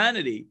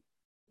humanity,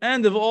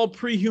 and of all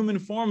pre-human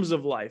forms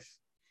of life,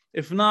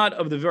 if not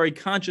of the very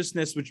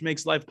consciousness which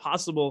makes life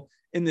possible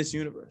in this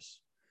universe.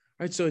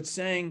 Right? So it's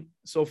saying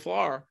so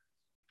far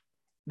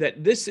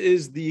that this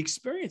is the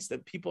experience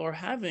that people are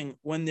having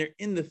when they're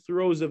in the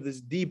throes of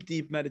this deep,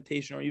 deep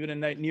meditation, or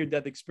even a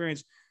near-death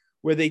experience,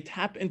 where they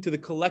tap into the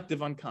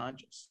collective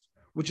unconscious,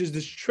 which is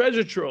this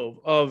treasure trove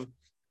of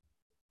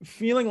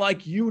feeling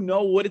like you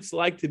know what it's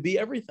like to be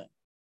everything,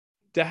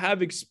 to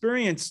have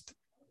experienced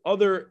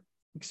other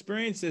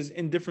experiences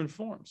in different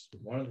forms.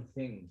 One of the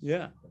things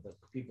that the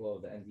people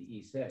of the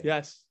NDE say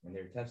in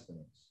their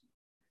testaments,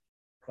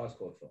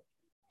 cross-cultural,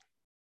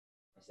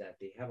 is that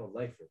they have a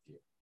life review.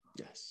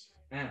 Yes.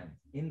 And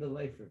in the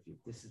life review,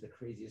 this is the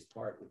craziest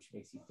part, which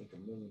makes you think a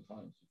million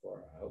times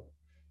before, I hope,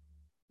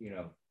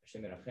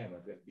 Hashem Erachem,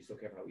 we have to be so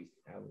careful how we,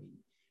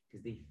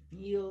 because they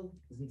feel,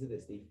 listen to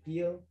this,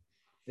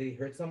 they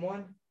hurt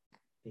someone,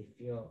 they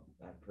feel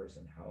that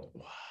person, how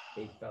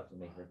they felt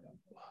when they hurt them,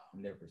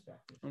 from their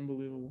perspective.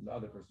 Unbelievable. From the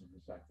other person's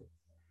perspective.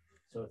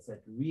 So it's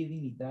like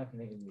really nida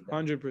connected with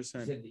nida.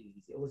 100%. He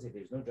always said,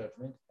 there's no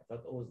judgment. I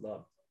felt always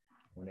loved.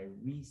 When I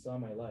re-saw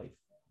my life,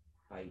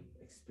 I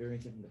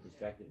experienced it from the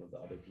perspective of the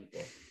other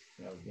people.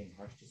 When I was being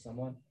harsh to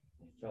someone,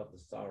 I felt the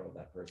sorrow of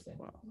that person.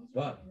 Wow.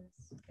 But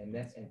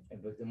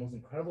the most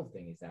incredible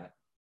thing is that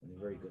when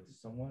you're very good to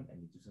someone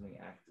and you do something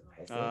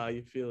active,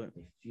 you feel it.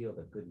 They feel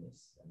the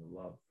goodness and the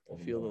love.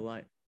 You feel the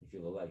light. You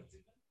feel the light.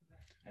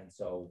 And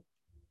so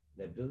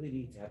the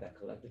ability to have that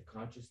collective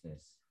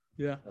consciousness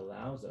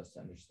allows us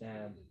to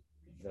understand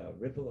the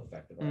ripple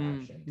effect of our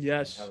actions.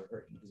 Yes. How it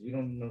hurt, because we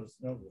don't notice.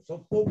 No, we're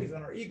so focused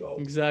on our ego.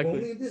 Exactly.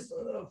 Only this,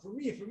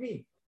 for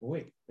me. But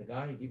wait, the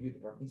guy who gave you the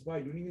parking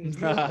spot, you don't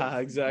even.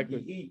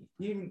 Exactly. He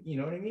even, you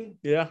know what I mean?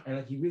 Yeah. And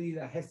like he really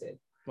that hesed.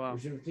 Wow.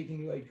 It should have taken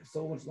you like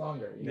so much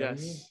longer. You know what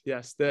I mean?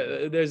 Yes.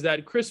 There's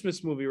that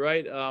Christmas movie,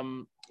 right?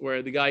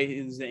 Where the guy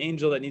is the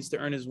angel that needs to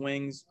earn his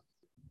wings,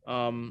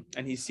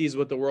 and he sees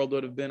what the world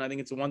would have been. I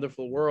think It's a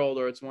Wonderful World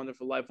or It's a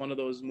Wonderful Life, one of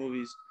those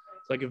movies.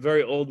 It's like a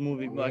very old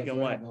movie, black and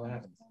white.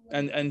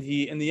 And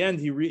he, in the end,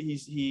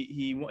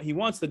 he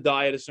wants to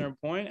die at a certain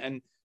point,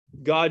 and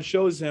God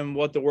shows him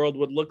what the world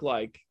would look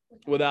like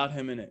without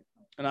him in it.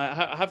 And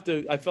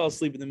I fell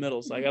asleep in the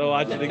middle, so I gotta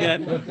watch it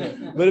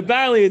again. But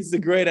apparently it's the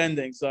great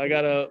ending,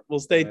 so we'll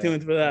stay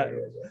tuned for that.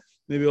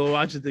 Maybe we'll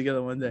watch it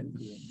together one day.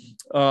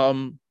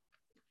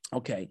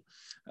 Okay.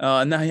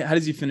 Now how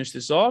does he finish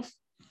this off?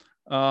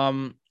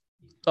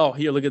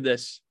 Here, look at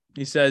this.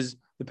 He says,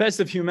 the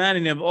best of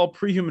humanity of all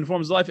pre-human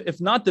forms of life,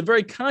 if not the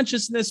very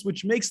consciousness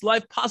which makes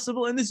life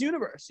possible in this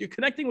universe. You're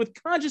connecting with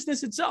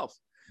consciousness itself.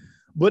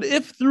 But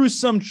if through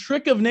some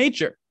trick of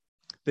nature,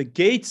 the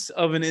gates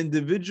of an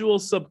individual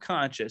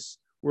subconscious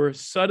were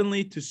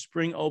suddenly to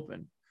spring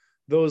open,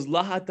 those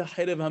somehow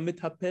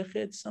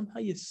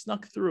you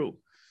snuck through,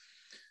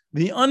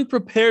 the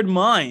unprepared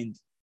mind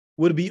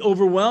would be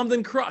overwhelmed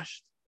and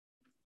crushed.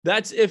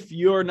 That's if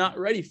you're not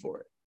ready for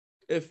it.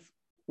 If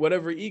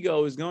whatever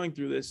ego is going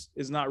through this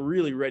is not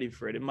really ready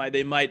for it,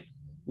 they might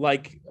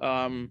like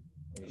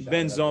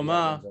Ben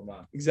Zoma,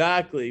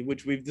 exactly,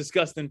 which we've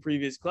discussed in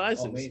previous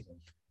classes.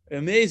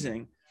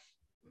 Amazing.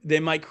 They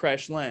might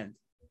crash land,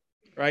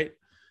 right?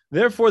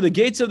 Therefore, the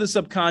gates of the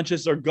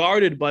subconscious are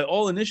guarded by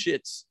all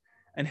initiates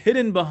and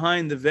hidden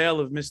behind the veil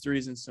of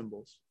mysteries and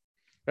symbols.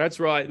 That's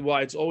right.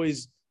 Why it's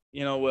always,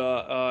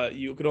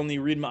 you could only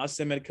read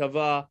Ma'aseh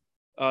Merkava,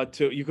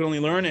 you could only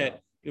learn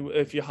it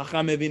if you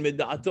Hacham Mevin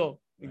B'da'ato.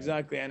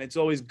 Exactly. And it's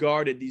always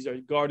guarded. These are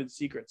guarded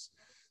secrets.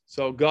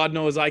 So God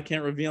knows I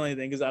can't reveal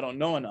anything because I don't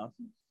know enough.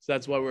 So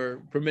that's why we're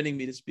permitting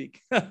me to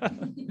speak for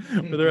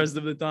the rest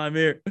of the time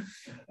here.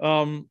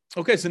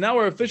 Okay, so now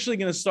we're officially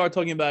going to start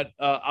talking about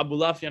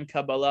Abulafia and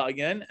Kabbalah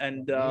again.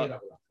 And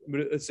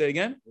say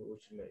again?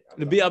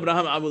 Rabbi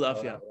Abraham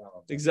Abulafia.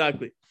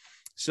 Exactly.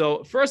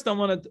 So first I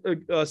want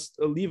to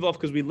leave off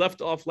because we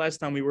left off last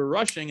time. We were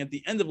rushing at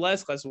the end of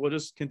last class, so we'll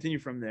just continue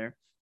from there.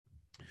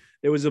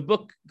 There was a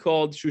book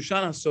called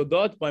Shushan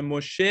HaSodot by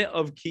Moshe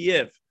of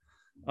Kiev.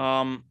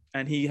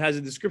 And he has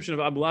a description of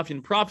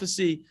Abulafian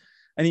prophecy.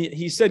 And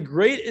he said,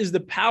 great is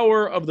the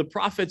power of the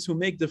prophets who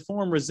make the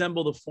form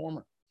resemble the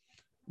former.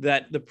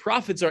 That the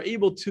prophets are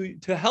able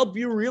to help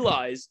you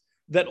realize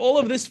that all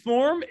of this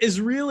form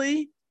is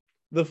really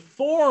the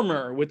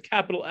former with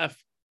capital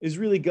F is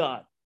really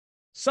God.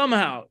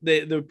 Somehow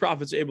the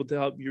prophets are able to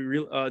help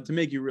you to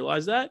make you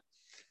realize that.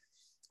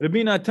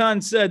 Rabbi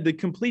Natan said the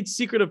complete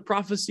secret of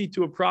prophecy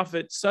to a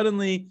prophet,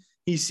 suddenly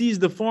he sees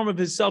the form of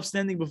his self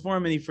standing before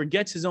him and he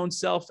forgets his own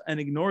self and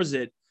ignores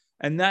it.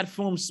 And that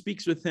form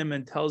speaks with him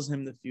and tells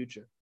him the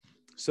future.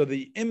 So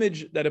the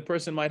image that a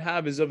person might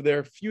have is of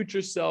their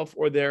future self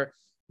or their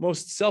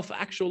most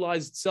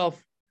self-actualized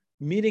self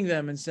meeting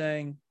them and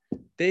saying,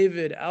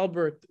 David,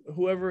 Albert,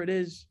 whoever it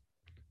is,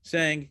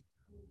 saying,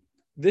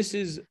 this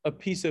is a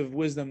piece of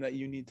wisdom that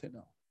you need to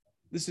know.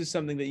 This is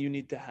something that you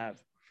need to have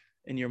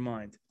in your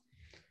mind.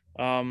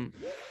 Rabbi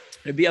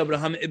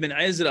Abraham ibn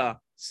Ezra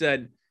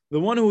said, the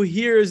one who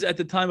hears at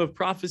the time of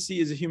prophecy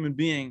is a human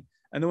being,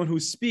 and the one who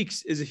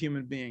speaks is a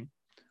human being,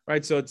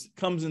 right? So it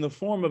comes in the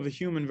form of a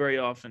human very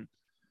often.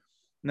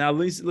 Now,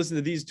 listen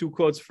to these two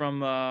quotes from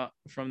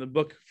the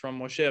book from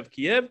Moshe of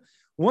Kiev.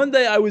 One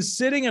day I was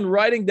sitting and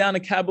writing down a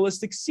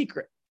Kabbalistic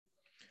secret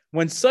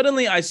when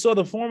suddenly I saw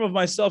the form of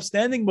myself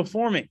standing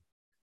before me,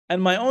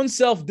 and my own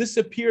self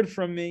disappeared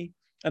from me,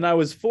 and I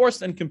was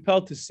forced and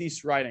compelled to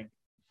cease writing.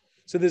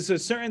 So there's a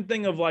certain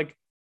thing of like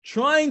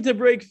trying to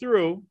break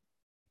through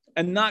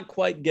and not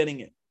quite getting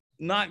it,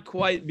 not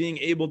quite being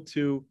able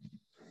to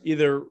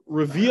either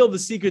reveal the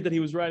secret that he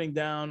was writing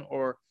down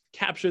or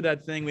capture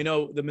that thing. We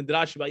know the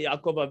Midrash about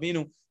Yaakov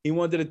Avinu, he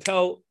wanted to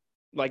tell,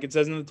 like it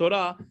says in the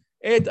Torah,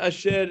 Et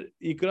asher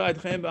yikra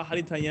etchem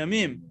b'acharit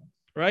hayamim,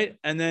 right?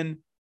 And then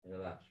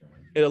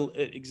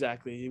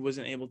exactly, he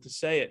wasn't able to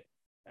say it.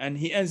 And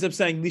he ends up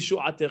saying,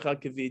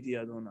 Lishu'atecha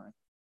kaviti Adonai.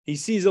 He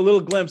sees a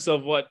little glimpse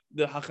of what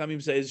the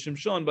Hachamim say is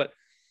Shimshon, but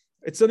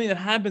it's something that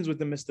happens with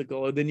the mystical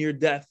or the near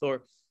death,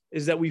 or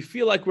is that we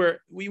feel like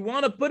we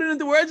want to put it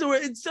into words, or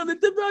it's something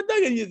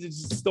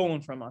it's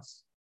stolen from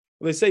us.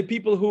 They say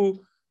people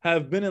who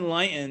have been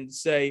enlightened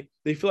say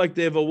they feel like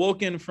they've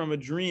awoken from a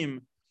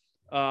dream,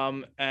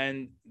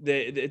 and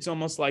it's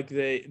almost like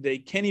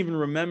they can't even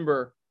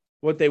remember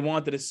what they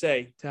wanted to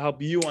say to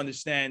help you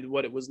understand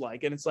what it was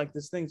like. And it's like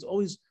this thing's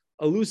always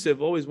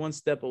elusive, always one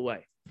step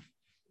away.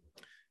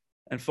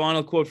 And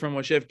final quote from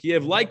Moshe of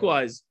Kiev.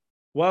 Likewise,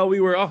 while we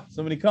were,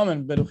 somebody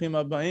coming, Beruchim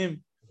Abbaim.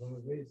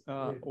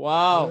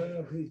 Wow.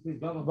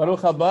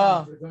 Baruch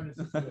haba.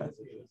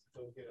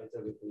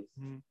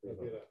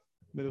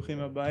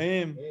 Beruchim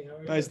Abbaim.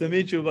 Nice to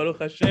meet you. Baruch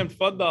Hashem.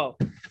 Tfaddal.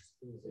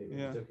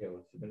 Yeah.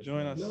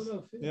 Join us.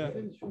 Yeah.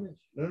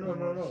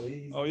 No.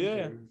 Oh,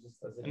 yeah.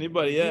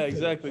 Anybody? Yeah,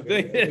 exactly.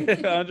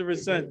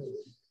 100%.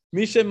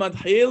 Mishe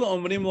Madhil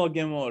Omrim Lo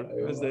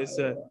Gemor, as they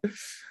said.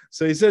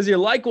 So he says here,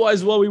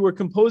 likewise, while we were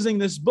composing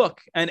this book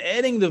and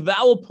adding the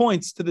vowel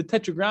points to the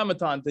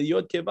tetragrammaton, to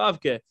Yod Ke Vav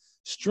Ke,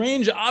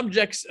 Strange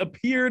objects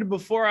appeared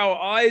before our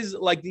eyes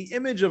like the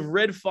image of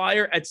red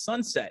fire at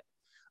sunset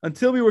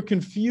until we were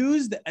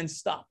confused and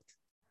stopped.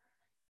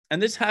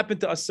 And this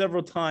happened to us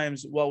several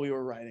times while we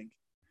were writing.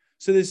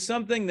 So there's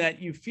something that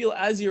you feel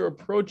as you're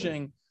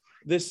approaching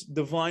this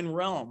divine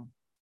realm,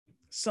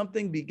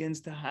 something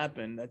begins to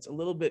happen that's a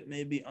little bit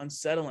maybe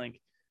unsettling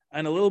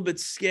and a little bit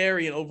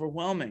scary and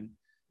overwhelming.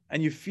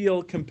 And you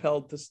feel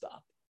compelled to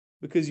stop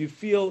because you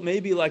feel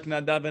maybe like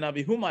Nadav and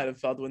Abihu might have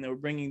felt when they were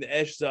bringing the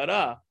Esh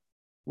Zara.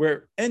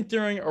 We're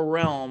entering a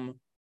realm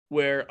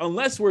where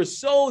unless we're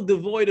so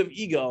devoid of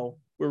ego,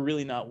 we're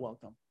really not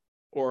welcome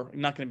or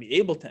not going to be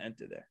able to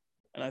enter there.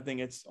 And I think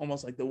it's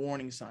almost like the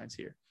warning signs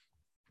here.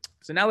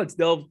 So now let's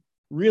delve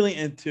really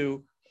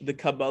into the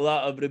Kabbalah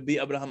of Rabbi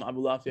Abraham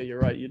Abulafia. You're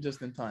right. You're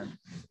just in time.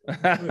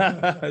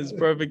 It's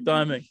perfect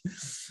timing.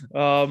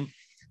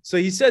 So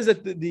he says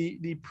that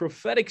the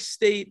prophetic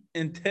state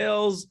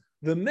entails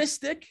the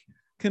mystic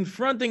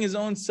confronting his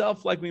own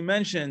self, like we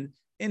mentioned,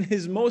 in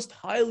his most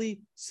highly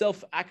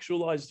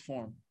self-actualized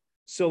form.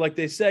 So like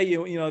they say,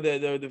 you know,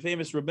 the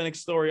famous rabbinic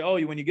story,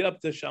 when you get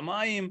up to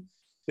Shamayim,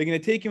 they're going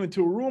to take you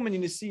into a room and you're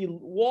going to see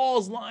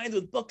walls lined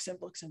with books and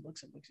books and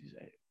books and books. You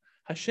say,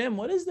 Hashem,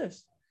 what is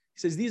this? He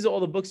says, these are all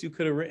the books you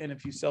could have written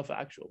if you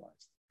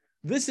self-actualized.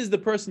 This is the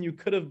person you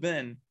could have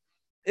been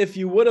if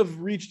you would have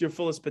reached your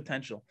fullest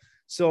potential.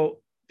 So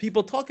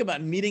people talk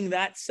about meeting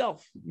that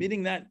self,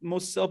 meeting that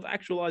most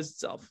self-actualized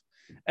self.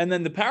 And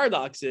then the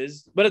paradox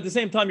is, but at the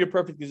same time, you're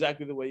perfect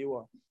exactly the way you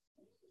are.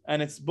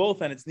 And it's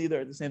both and it's neither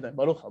at the same time.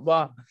 Baruch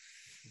haba,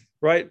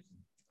 right?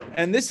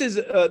 And this is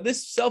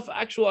this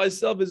self-actualized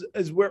self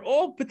is where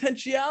all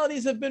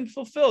potentialities have been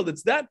fulfilled.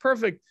 It's that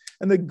perfect.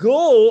 And the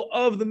goal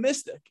of the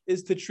mystic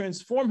is to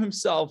transform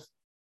himself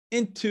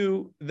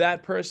into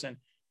that person,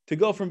 to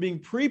go from being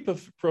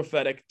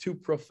pre-prophetic to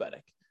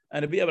prophetic.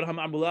 And Rabbi Abraham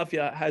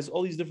Abulafia has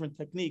all these different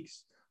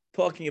techniques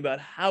talking about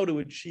how to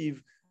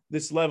achieve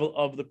this level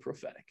of the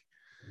prophetic.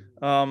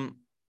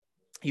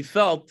 He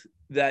felt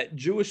that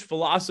Jewish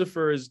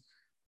philosophers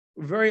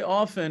very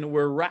often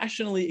were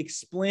rationally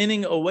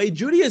explaining away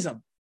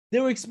Judaism. They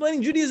were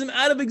explaining Judaism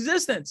out of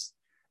existence.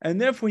 And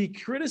therefore, he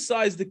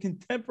criticized the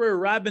contemporary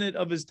rabbinate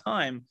of his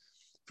time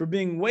for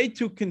being way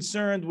too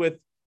concerned with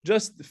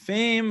just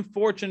fame,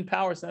 fortune,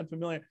 power. Sound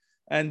familiar?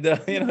 And,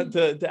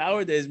 to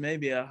our days,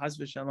 maybe, Has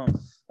v'shalom.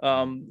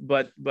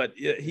 But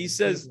he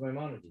says...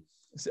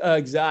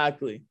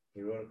 exactly.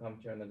 He wrote a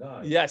commentary on the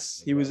God.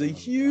 Yes, he was a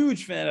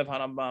huge fan of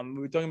Harambam.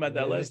 We were talking about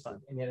that last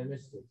time. And he had a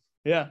mystic.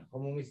 Yeah.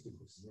 Homo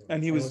mysticus.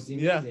 And he was, what's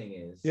amazing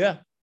is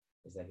that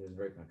he was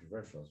very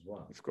controversial as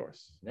well. Of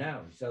course.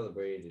 Now he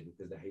celebrated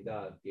because the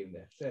Haidah gave him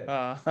the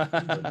Hechsher.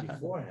 But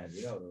beforehand,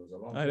 there was a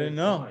long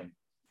time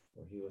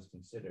where he was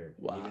considered,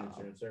 even in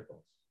certain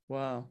circles.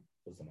 Wow.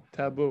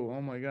 Taboo.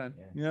 Oh my God.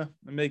 Yeah,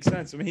 it makes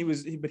sense. I mean,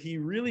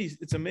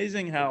 it's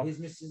amazing how his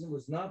mysticism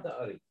was not the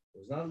Ari. It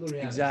was not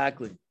Lurianic.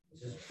 Exactly.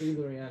 This is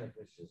pre-Lurianic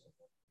mysticism.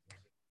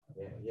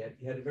 Yeah,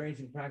 he had very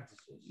ancient practices.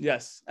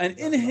 Yes, and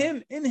in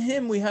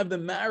him, we have the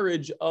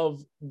marriage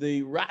of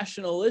the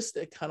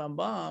rationalistic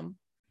Harambam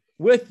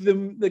with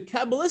the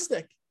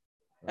Kabbalistic,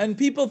 and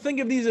people think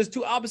of these as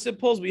two opposite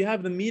poles. We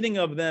have the meeting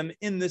of them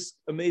in this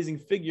amazing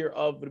figure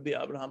of Rabbi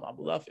Abraham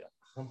Abulafia.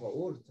 Chaim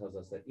tells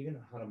us that even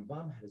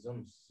Harambam had his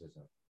own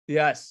mysticism.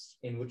 Yes.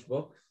 In which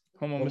book?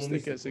 Homo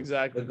mysticus,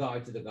 exactly. The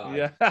guide to the God.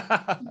 Yeah,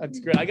 that's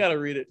great. I gotta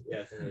read it.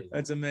 Yeah,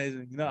 that's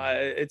amazing.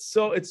 It's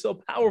so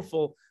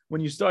powerful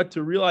when you start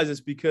to realize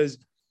this, because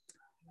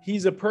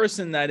he's a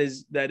person that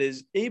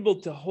is able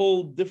to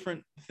hold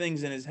different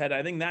things in his head.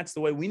 I think that's the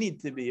way we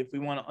need to be if we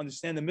want to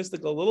understand the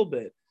mystical a little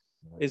bit,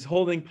 is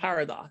holding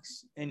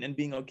paradox and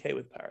being okay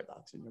with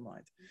paradox in your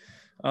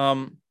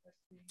mind.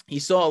 He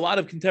saw a lot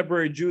of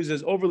contemporary Jews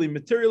as overly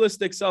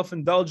materialistic,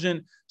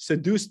 self-indulgent,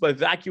 seduced by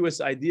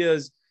vacuous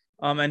ideas.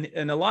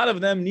 And a lot of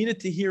them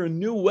needed to hear a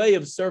new way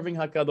of serving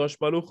HaKadosh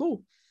Baruch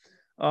Hu.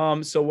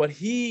 So what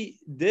he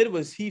did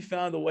was he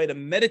found a way to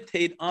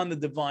meditate on the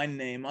divine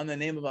name, on the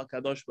name of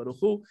HaKadosh Baruch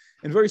Hu,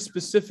 in very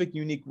specific,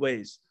 unique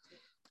ways.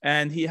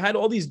 And he had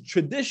all these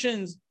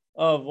traditions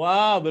of,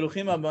 wow,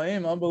 Baruchim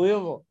Abayim,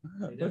 unbelievable.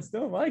 Let's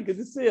do it, Mike. Good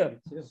to see you.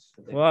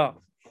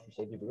 Wow.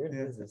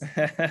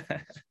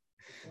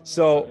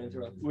 So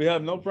we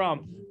have no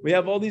problem. We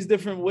have all these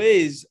different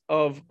ways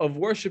of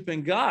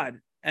worshiping God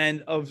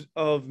and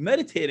of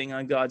meditating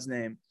on God's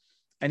name.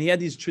 And he had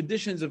these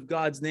traditions of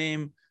God's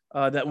name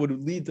that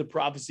would lead to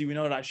prophecy. We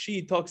know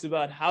Rashi talks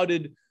about how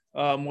did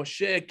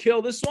Moshe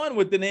kill this one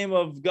with the name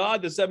of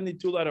God, the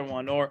 72-letter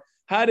one, or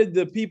how did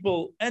the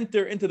people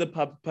enter into the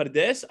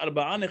Pardes?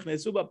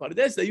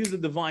 They use the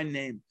divine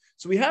name.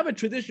 So we have a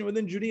tradition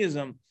within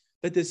Judaism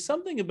that there's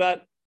something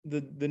about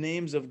the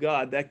names of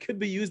God that could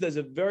be used as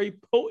a very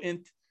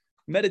potent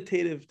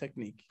meditative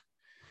technique.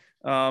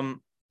 The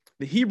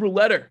Hebrew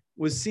letter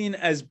was seen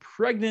as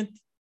pregnant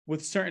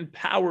with certain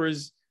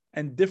powers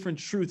and different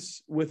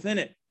truths within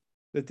it,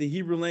 that the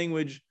Hebrew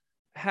language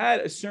had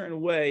a certain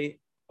way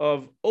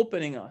of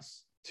opening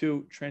us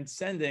to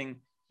transcending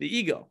the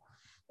ego.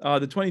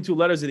 The 22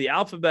 letters of the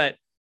alphabet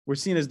were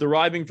seen as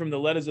deriving from the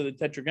letters of the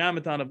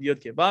Tetragrammaton of Yod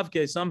Ke Vav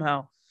Ke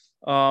somehow.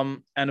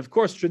 And of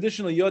course,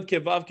 traditionally, Yod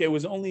Ke Vav Ke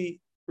was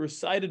only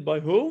recited by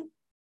who?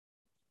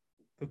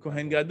 The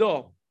Kohen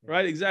Gadol,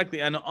 right?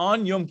 Exactly. And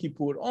on Yom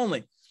Kippur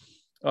only.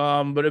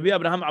 But Rabbi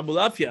Abraham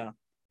Abulafia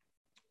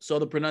saw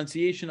the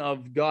pronunciation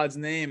of God's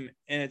name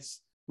in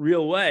its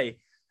real way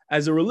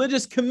as a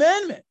religious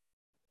commandment.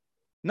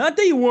 Not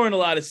that you weren't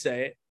allowed to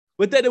say it,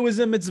 but that it was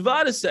a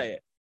mitzvah to say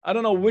it. I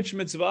don't know which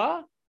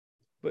mitzvah,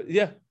 but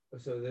yeah.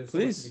 So there's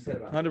please,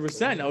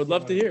 100%. I would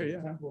love to hear.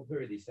 Yeah. Temple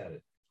period, he said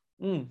it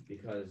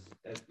because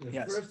in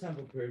the first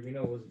temple period, we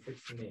know it wasn't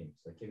fixed names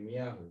like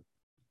Yirmiyahu,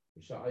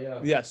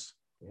 Yeshaya. Yes.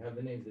 We have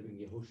the names that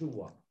we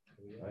Yehoshua.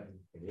 Right?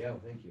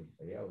 Eliyahu, thank you.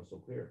 Eliyahu was so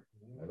clear.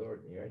 My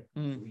Lord, right?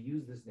 So we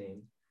use this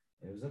name,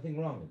 and there was nothing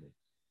wrong with it.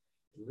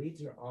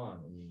 Later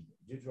on, in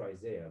Deuteronomy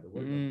Isaiah, the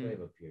word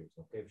Nokev appears,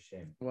 Nokev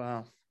Shem.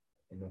 Wow.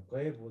 And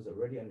Nokev was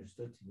already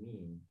understood to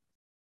mean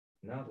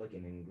not like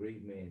an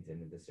engravement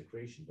and a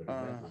desecration, but it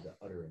meant the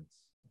utterance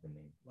of the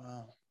name.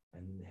 Wow.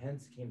 And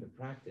hence came the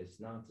practice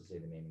not to say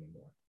the name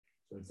anymore.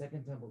 So in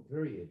Second Temple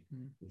period,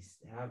 we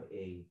have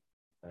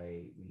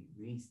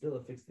we still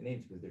affix the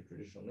names because they're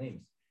traditional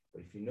names.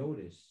 But if you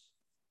notice,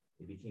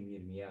 it became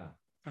Yirmiyah.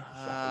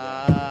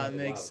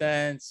 Makes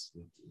sense.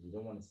 We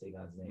don't want to say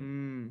God's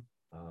name.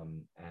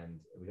 And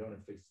we don't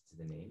affix it to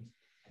the names.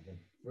 And then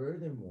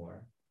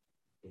furthermore,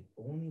 it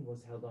only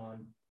was held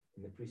on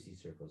in the priestly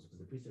circles because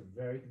the priests are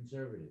very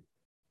conservative.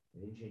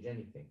 They didn't change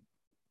anything.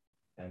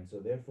 And so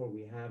therefore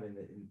we have in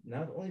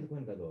not only the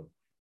Kohen Gadol,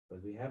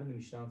 but we have in the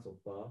Mishnah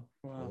Sotah,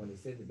 when they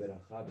say the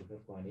Beracha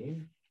B'Kaf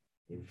Kohanim,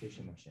 they would fish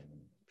Hashem.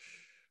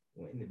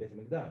 In the Beit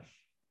HaMikdash,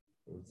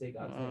 they would say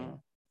God's name.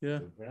 Yeah.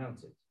 They would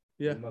pronounce it.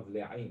 Yeah.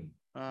 Mavle'aim.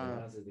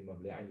 Pronounce it a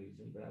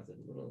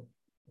little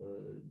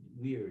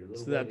weird. A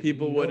little so that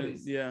people wouldn't,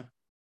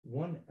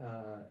 One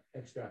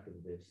extract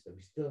of this that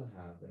we still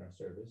have in our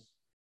service,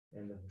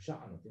 and the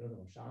Hosha'ano. Do you know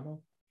the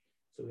Hosha'ano?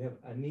 So we have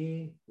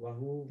Ani,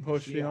 Wahu,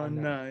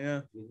 Hoshiana,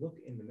 If we look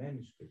in the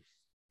manuscripts,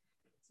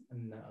 it's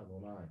Anna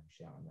Adonai,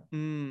 Hosha'ana.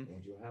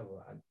 And you have,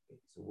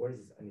 so what is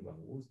this Ani,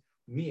 Wahu?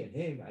 Me and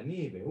him,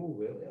 Ani, Behu,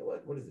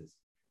 what is this?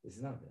 This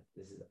is not that.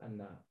 This is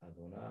Anna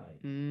Adonai.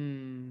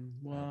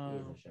 Wow.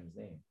 That is Hashem's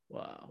name.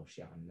 Wow.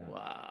 Hosha'ana.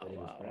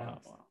 Wow.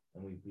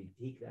 And we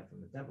take that from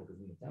the temple,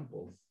 because in the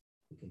temples,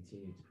 we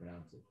continue to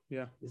pronounce it.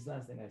 Yeah. This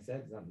last thing I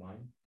said is not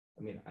mine.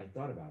 I mean, I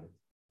thought about it.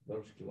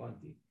 Baruch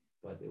Kiwanti,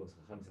 but it was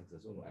Chacham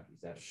Saksasunu after he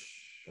said it.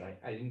 But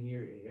I didn't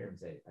hear him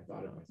say it. I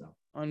thought it myself.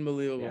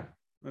 Unbelievable. Yeah.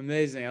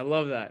 Amazing. I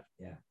love that.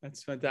 Yeah.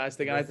 That's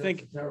fantastic. And I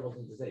think it's a terrible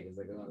thing to say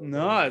because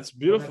no, it's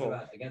beautiful.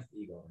 Against the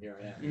ego. Here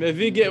I am.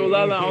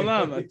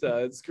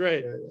 It's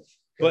great.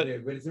 But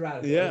it's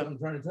radical. Yeah. I'm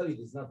trying to tell you,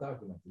 this is not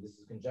documented. This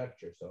is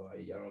conjecture, so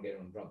I don't get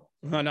in trouble.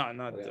 No, not.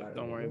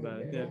 Don't worry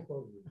about it.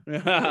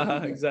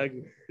 Yeah.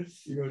 Exactly.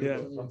 Yeah.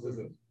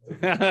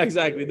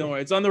 Exactly. Don't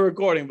worry. It's on the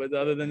recording, but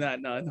other than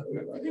that, no.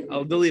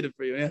 I'll delete it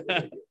for you.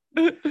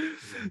 Yeah.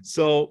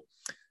 So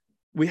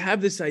we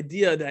have this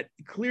idea that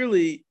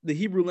clearly the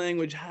Hebrew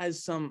language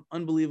has some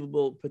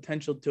unbelievable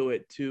potential to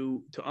it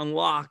to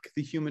unlock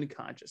the human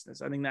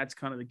consciousness. I think that's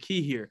kind of the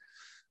key here.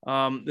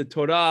 The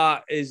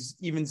Torah is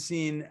even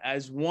seen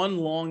as one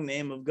long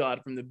name of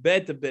God, from the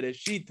Bet of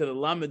Bereshit to the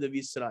Lamed of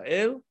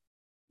Israel.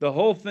 The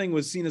whole thing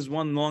was seen as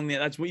one long name.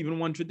 That's even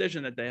one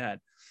tradition that they had.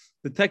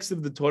 The text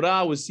of the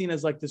Torah was seen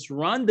as like this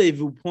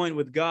rendezvous point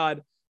with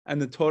God.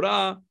 And the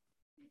Torah,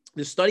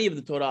 the study of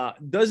the Torah,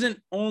 doesn't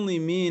only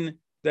mean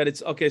that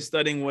it's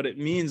studying what it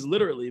means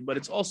literally, but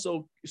it's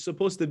also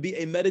supposed to be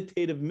a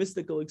meditative,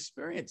 mystical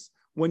experience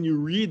when you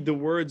read the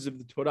words of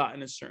the Torah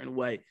in a certain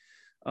way.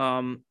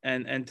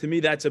 And to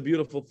me, that's a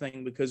beautiful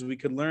thing, because we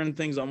could learn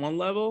things on one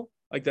level,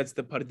 like that's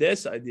the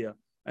Pardes idea.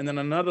 And then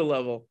another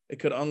level, it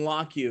could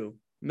unlock you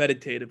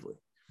meditatively.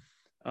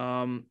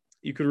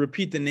 You could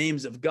repeat the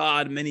names of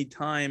God many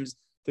times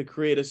to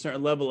create a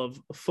certain level of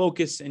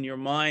focus in your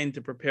mind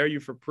to prepare you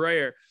for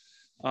prayer.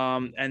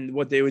 And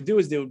what they would do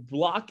is they would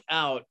block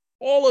out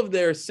all of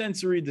their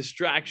sensory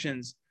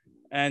distractions.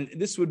 And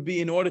this would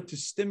be in order to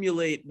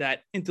stimulate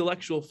that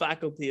intellectual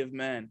faculty of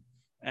man.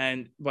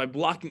 And by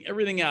blocking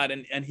everything out,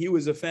 and he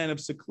was a fan of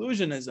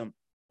seclusionism,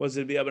 was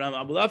it Abraham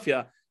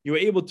Abulafia, you were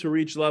able to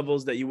reach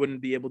levels that you wouldn't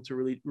be able to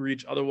really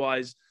reach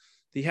otherwise.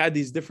 He had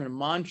these different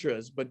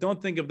mantras, but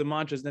don't think of the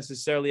mantras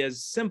necessarily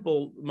as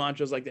simple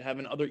mantras like they have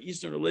in other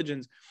Eastern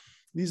religions.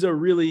 These are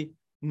really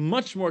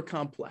much more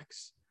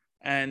complex.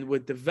 And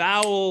with the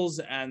vowels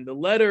and the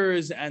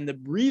letters and the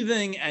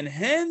breathing and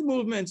hand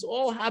movements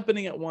all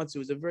happening at once, it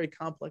was a very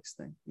complex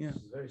thing. Yeah.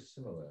 It's very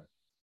similar.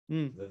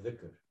 The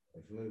dhikr. Are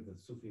you familiar with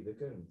the Sufi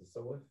dhikr and the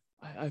Tasawwuf?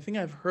 I think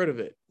I've heard of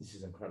it. This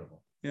is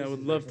incredible. Yeah, I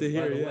would love to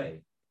hear it. By the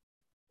way,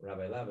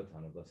 Rabbi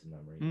Labaton of blessed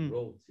memory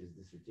wrote his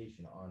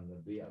dissertation on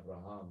Rabbi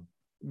Avraham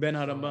Ben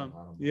Harambam.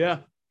 Yeah.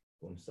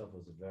 Who himself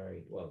was a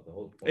very, well, the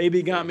whole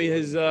AB got me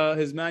his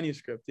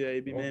manuscript. Yeah,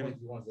 AB made me.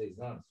 He wants to say he's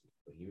not,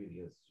 but he really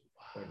is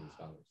one of the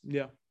scholars.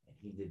 Yeah. And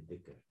he did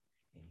dhikr,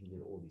 and he did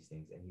all these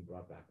things, and he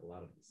brought back a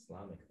lot of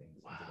Islamic things.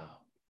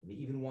 Wow. And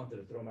he even wanted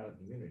to throw him out of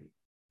the community.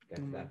 get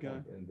to that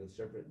point. And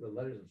the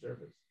letters of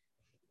surface.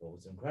 But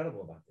what's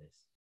incredible about this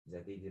is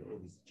that they did all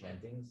these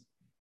chantings,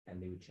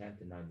 and they would chant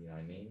the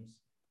 99 names,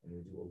 and they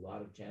would do a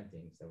lot of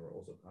chantings that were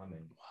also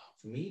common. Wow.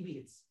 So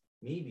maybe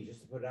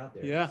just to put it out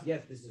there. Yeah.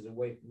 Yes, this is a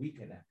way we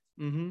connect.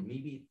 Mm-hmm.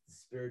 Maybe it's the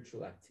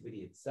spiritual activity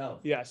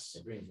itself. Yes.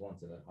 That brings one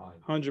to the high.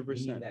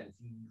 100%. That if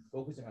you're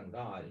focusing on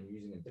God and you're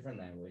using a different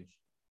language,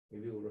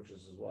 maybe it will reach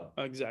us as well.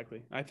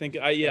 Exactly. I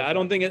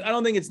don't think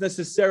it's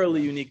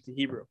necessarily unique to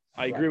Hebrew.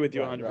 I agree with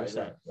you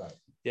 100%. Right.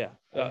 Yeah.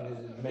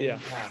 Many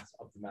paths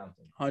up the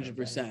mountain.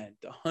 100%.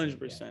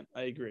 100%.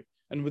 I agree.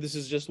 And this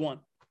is just one.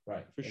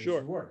 Right. For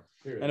sure.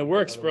 And it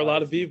works for a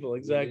lot of people.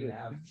 Exactly. They didn't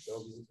have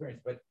all these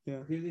experiences, but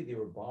clearly they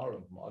were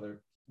borrowing from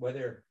other,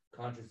 whether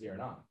consciously or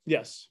not.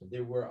 Yes. But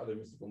there were other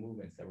mystical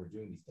movements that were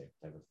doing these type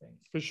of things.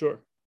 For sure.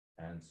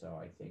 And so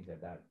I think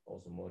that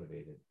also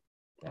motivated.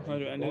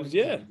 And it was,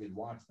 you could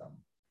watch them.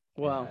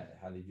 Wow.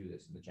 How they do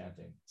this in the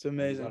chanting. It's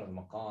amazing.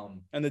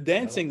 Maqam, and the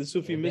dancing, the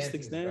Sufi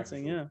mystics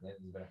dancing. Yeah.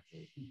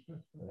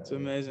 It's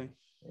amazing.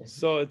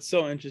 So it's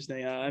so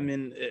interesting. I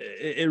mean,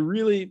 it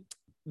really,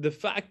 the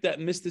fact that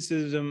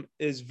mysticism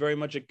is very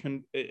much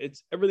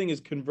everything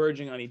is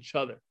converging on each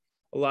other.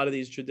 A lot of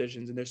these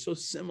traditions, and they're so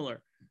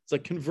similar. It's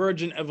like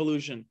convergent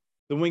evolution.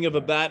 The wing of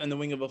a bat and the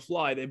wing of a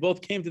fly. They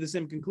both came to the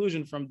same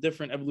conclusion from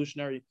different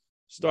evolutionary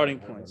starting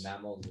points.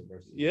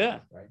 Yeah,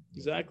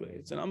 exactly.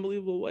 It's an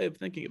unbelievable way of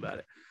thinking about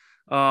it.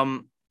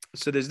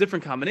 So there's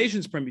different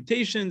combinations,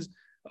 permutations.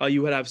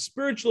 You would have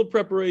spiritual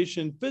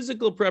preparation,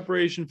 physical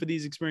preparation for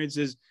these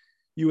experiences.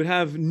 You would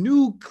have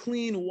new,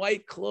 clean,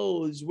 white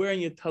clothes,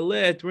 wearing your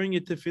talit, wearing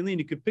your tefillin.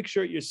 You could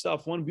picture it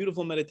yourself. One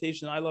beautiful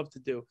meditation I love to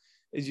do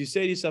is you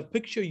say to yourself,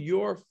 picture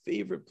your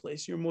favorite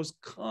place, your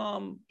most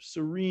calm,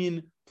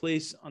 serene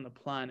place on the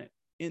planet,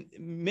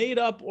 made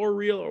up or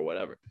real or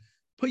whatever.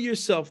 Put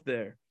yourself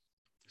there.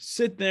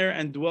 Sit there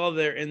and dwell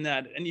there in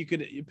that. And you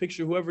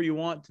picture whoever you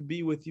want to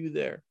be with you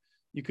there.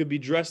 You could be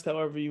dressed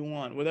however you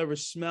want, whatever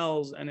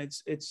smells. And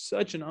it's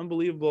such an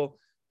unbelievable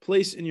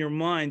place in your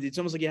mind. It's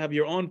almost like you have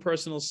your own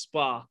personal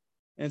spa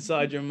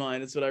inside your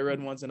mind. That's what I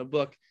read once in a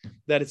book,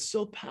 that it's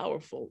so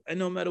powerful. And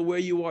no matter where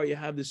you are, you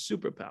have this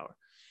superpower.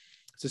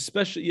 It's a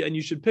special, and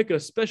you should pick a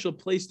special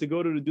place to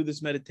go to do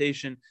this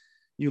meditation.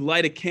 You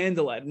light a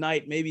candle at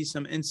night, maybe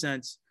some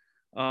incense.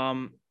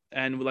 And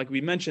like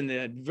we mentioned, they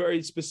had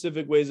very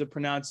specific ways of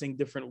pronouncing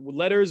different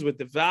letters with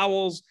the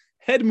vowels,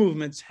 head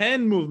movements,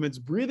 hand movements,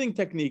 breathing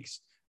techniques.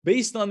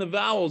 Based on the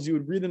vowels, you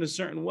would breathe in a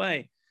certain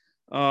way.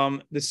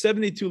 The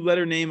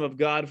 72-letter name of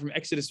God from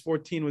Exodus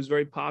 14 was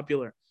very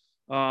popular.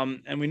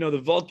 And we know the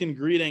Vulcan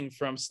greeting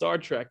from Star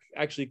Trek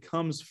actually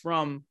comes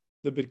from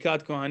the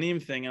Birkat Kohanim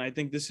thing. And I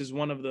think this is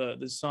one of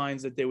the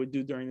signs that they would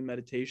do during the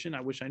meditation. I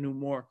wish I knew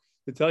more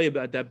to tell you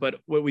about that. But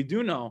what we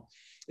do know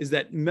is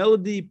that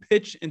melody,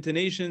 pitch,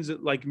 intonations,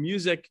 like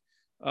music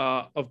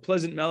of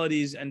pleasant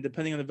melodies, and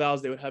depending on the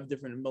vowels, they would have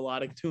different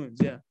melodic tunes.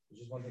 Yeah.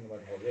 Just one thing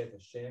about Hovet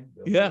Hashem.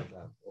 Yeah.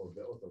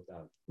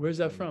 Where's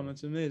that from?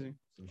 That's amazing.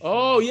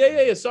 Oh,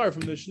 yeah. Sorry,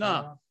 from the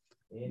Shna.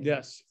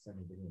 Yes. There's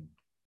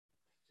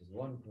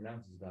one who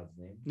pronounces God's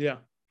name. Yeah.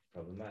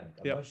 Problematic.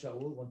 Yeah. Abba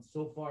Shaul went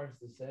so far as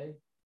to say,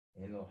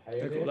 so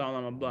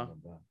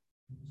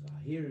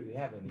here we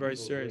have him. Very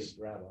serious.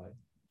 Rabbi.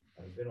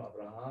 Ben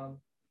Abraham,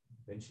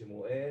 Ben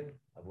Shemuel,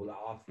 Abu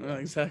La'af.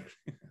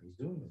 Exactly. He's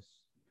doing this.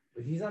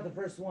 But he's not the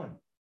first one.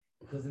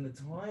 Because in the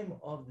time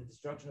of the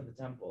destruction of the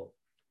temple,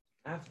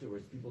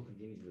 afterwards, people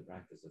continued the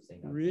practice of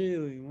saying that.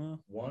 Really? Wow.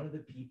 One of the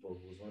people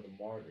who was one of the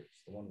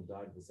martyrs, the one who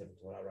died with the Sefer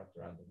Torah wrapped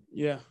around him.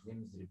 Yeah. His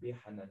name is Rabbi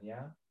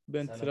Hananiah.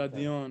 Ben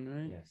Teradion,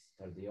 right? Yes,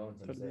 Teradion.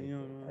 How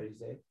do you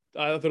say it?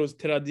 I thought it was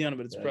Teradion,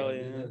 but it's probably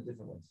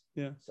different ones.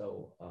 Yeah.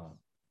 So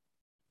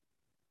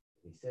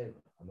he said,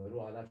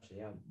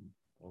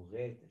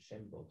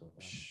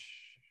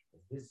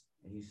 this,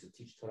 and he used to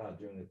teach Torah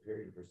during the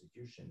period of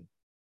persecution.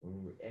 When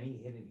we were any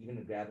hidden, even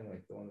a gathering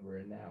like the one we're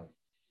in now,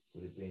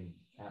 would have been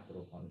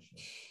capital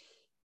punishment.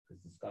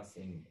 Because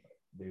discussing,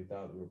 they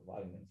thought we were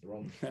plotting against the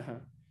Romans.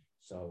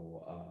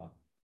 So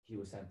he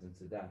was sentenced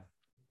to death.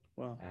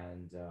 Wow.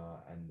 And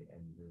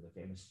the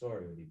famous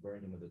story where they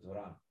burned him with the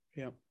Torah.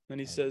 Yeah. And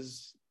he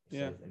says,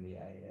 and the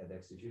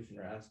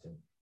executioner asked him,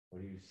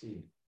 "What do you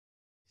see?"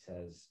 He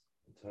says,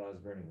 "The Torah is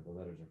burning, but the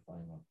letters are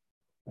flying off."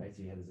 Right.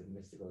 So he had this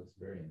mystical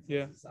experience.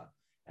 Yeah.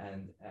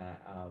 And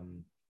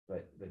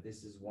but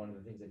this is one of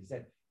the things that he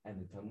said. And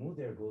the Talmud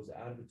there goes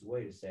out of its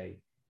way to say,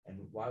 and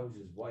why was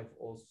his wife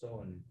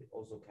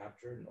also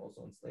captured and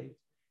also enslaved?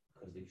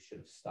 Because they should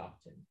have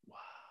stopped him. Wow.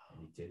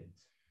 And he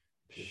didn't.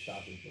 They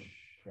stopped him from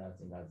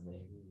pronouncing God's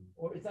name.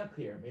 Or it's not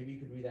clear. Maybe you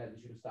could read that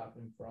they should have stopped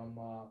him from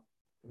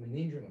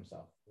endangering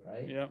himself,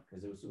 right? Yeah.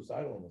 Because it was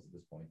suicidal almost at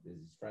this point.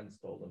 His friends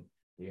told him,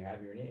 "You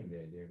have your name.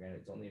 They're gonna.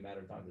 It's only a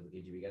matter of time till the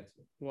KGB gets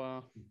to it."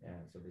 Wow.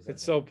 Yeah. So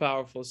it's so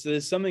powerful. So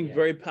there's something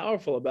very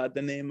powerful about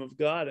the name of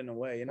God in a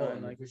way, you know.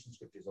 And like Christian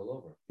scriptures all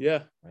over.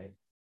 Yeah. Right.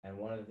 And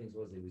one of the things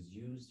was it was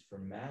used for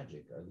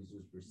magic, or at least it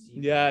was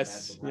perceived.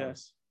 Yes.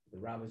 Yes. The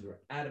rabbis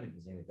were adamant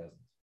in saying it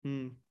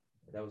doesn't.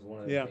 That was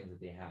one of the things that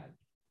they had.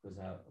 Because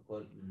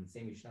the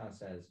same Mishnah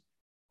says,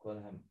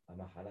 Allah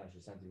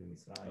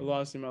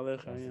Asim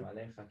Alecha,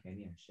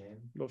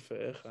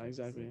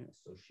 exactly.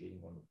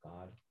 Associating one with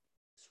God,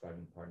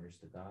 describing partners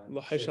to God.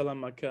 Lo Hashalam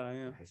Makkah,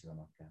 yeah.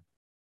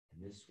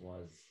 And this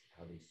was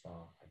how they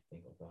saw, I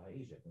think, of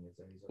Aisha. I think it's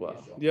Wow.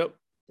 Israel, Yep.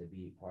 to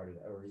be part of,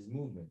 or his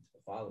movement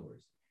of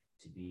followers,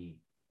 to be,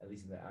 at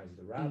least in the eyes of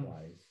the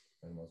rabbis,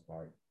 for the most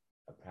part,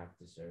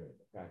 practitioners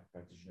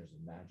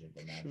of magic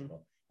or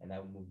magical, and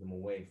that would move them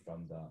away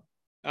from the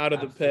out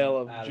of the pale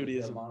of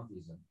Judaism.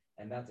 Monotheism.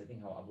 And that's, I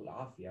think, how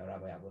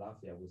Rabbi Abu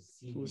Afia was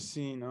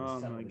seen. Oh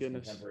my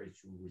goodness. Contemporaries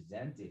who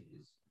resented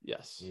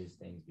his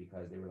things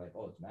because they were like,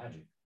 oh, it's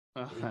magic.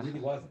 It really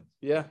wasn't.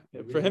 Yeah.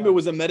 Really For him, it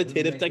was a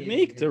meditative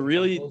technique to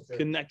really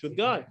connect with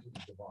God.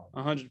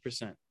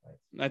 100%.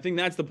 I think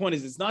that's the point.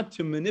 Is it's not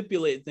to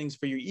manipulate things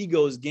for your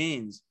ego's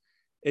gains.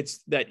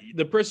 It's that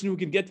the person who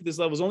can get to this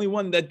level is only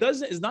one that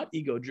is not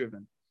ego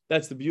driven.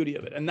 That's the beauty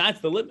of it, and that's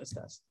the litmus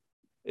test.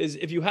 Is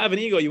if you have an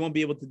ego, you won't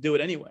be able to do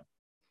it anyway.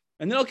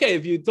 And then, okay,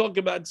 if you talk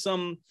about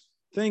some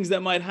things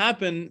that might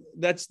happen,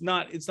 it's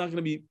not going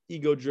to be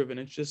ego driven.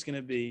 It's just going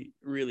to be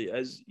really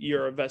as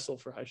you're a vessel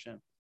for Hashem.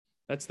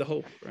 That's the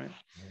hope, right?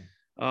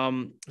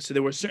 So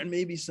there were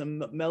maybe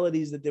some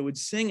melodies that they would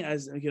sing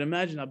as, you can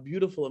imagine how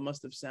beautiful it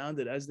must have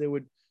sounded as they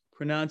would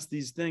pronounce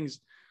these things.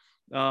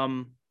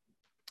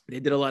 They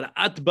did a lot of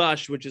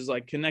atbash, which is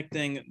like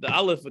connecting the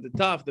aleph with the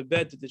taf, the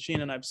bet to the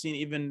shin. And I've seen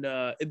even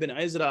Ibn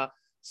Ezra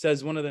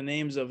says one of the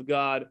names of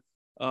God,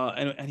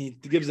 and he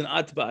gives an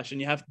atbash, and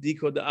you have to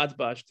decode the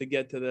atbash to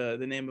get to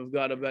the name of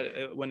God.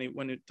 About when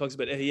it talks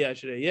about Ehyeh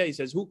Ehyeh, he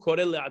says, "Hu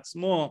koreh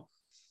le'atzmo."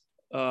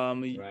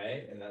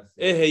 Right, and that's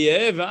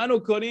Ehyeh ve'anu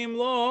korim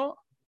lo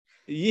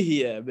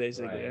Yihyeh,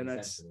 basically, right, and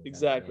that's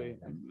exactly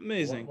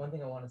amazing. One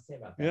thing I want to say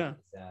about that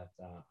is that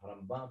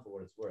Harambam, for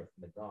what it's worth,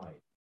 in the guide,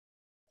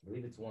 I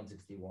believe it's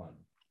 161,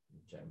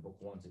 book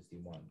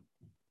 161.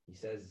 He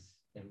says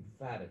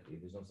emphatically,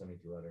 there's no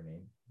 72-letter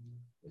name.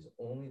 There's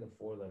only the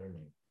 4-letter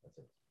name. That's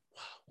it.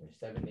 Wow. There's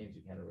 7 names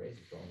you can't erase.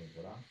 It's only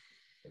Torah.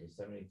 There's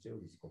 72.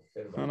 He's called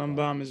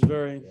Harambam is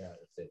very. Yeah,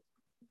 that's it.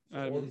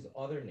 So all these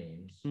other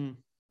names,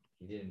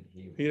 he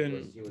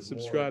didn't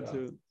subscribe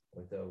to.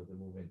 With the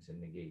movement to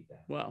negate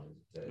that. Wow,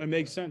 it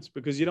makes sense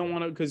because you don't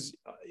want to, because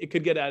it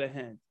could get out of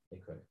hand.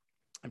 It could.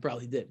 I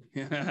probably did,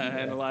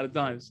 and a lot of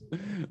times,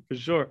 for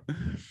sure. All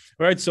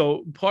right,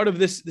 so part of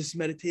this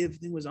meditative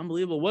thing was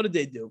unbelievable. What did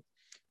they do?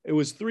 It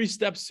was 3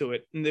 steps to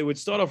it, and they would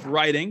start off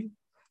writing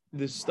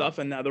this stuff,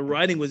 and now the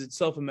writing was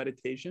itself a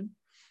meditation,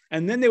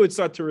 and then they would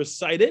start to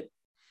recite it,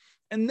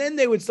 and then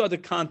they would start to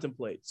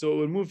contemplate. So it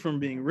would move from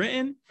being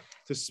written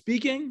to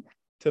speaking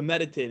to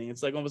meditating.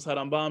 It's like almost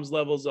Harambam's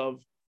levels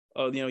of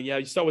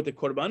you start with the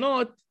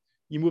korbanot,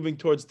 you're moving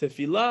towards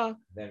tefillah,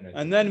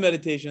 and then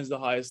meditation is the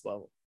highest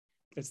level.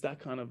 It's that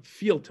kind of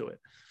feel to it.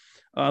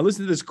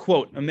 Listen to this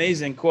quote,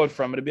 amazing quote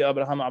from Rabbi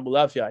Abraham Abu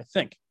Afia, I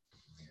think.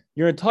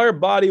 Your entire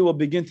body will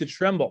begin to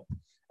tremble,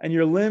 and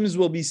your limbs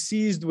will be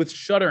seized with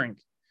shuddering.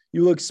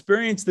 You will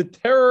experience the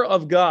terror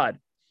of God,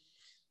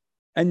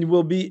 and you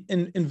will be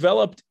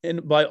enveloped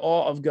by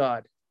awe of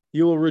God.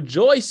 You will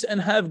rejoice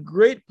and have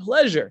great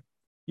pleasure.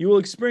 You will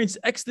experience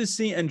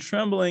ecstasy and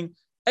trembling,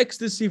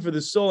 ecstasy for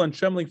the soul and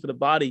trembling for the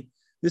body.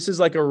 This is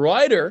like a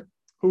rider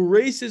who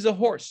races a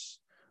horse.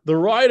 The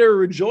rider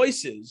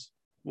rejoices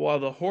while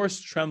the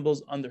horse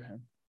trembles under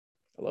him.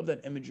 I love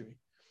that imagery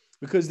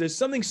because there's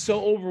something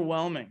so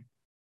overwhelming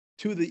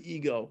to the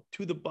ego,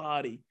 to the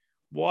body,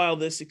 while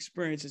this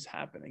experience is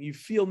happening. You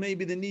feel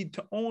maybe the need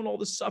to own all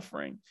the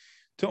suffering,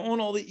 to own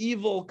all the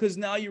evil, because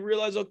now you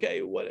realize,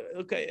 okay,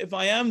 if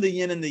I am the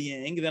yin and the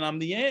yang, then I'm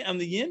the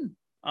yin.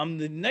 I'm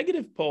the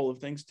negative pole of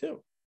things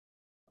too.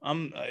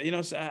 And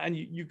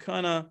you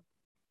kind of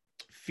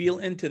feel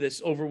into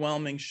this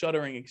overwhelming,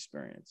 shuddering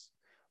experience.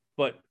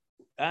 But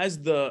as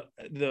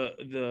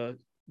the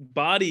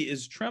body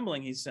is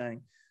trembling, he's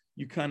saying,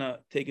 you kind of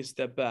take a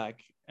step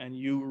back and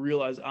you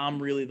realize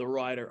I'm really the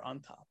rider on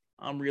top.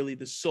 I'm really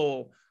the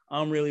soul.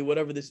 I'm really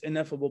whatever this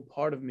ineffable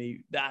part of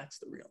me, that's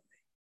the real me,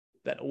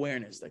 that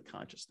awareness, that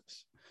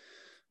consciousness.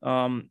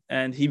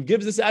 And he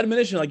gives this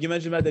admonition, like you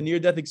mentioned about the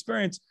near-death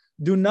experience.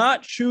 Do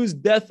not choose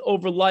death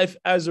over life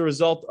as a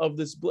result of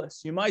this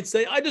bliss. You might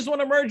say, I just want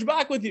to merge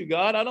back with you,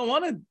 God. I don't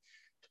want to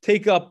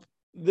take up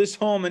this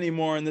home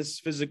anymore in this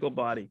physical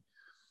body.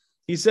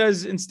 He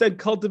says, instead,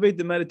 cultivate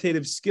the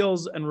meditative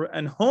skills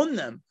and hone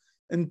them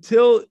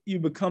until you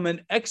become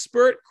an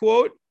expert,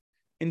 quote,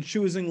 in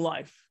choosing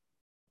life.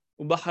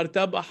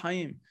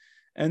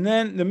 And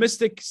then the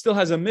mystic still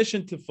has a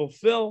mission to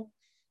fulfill,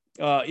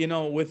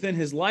 within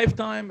his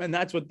lifetime. And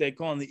that's what they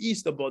call in the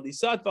East a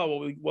bodhisattva,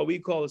 what we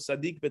call a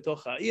sadiq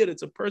betoch ha'ir.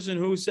 It's a person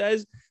who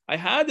says, I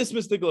had this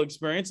mystical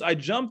experience. I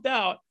jumped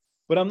out,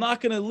 but I'm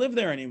not going to live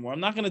there anymore. I'm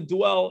not going to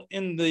dwell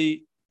in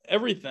the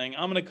everything.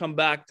 I'm going to come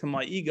back to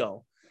my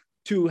ego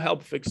to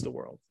help fix the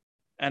world.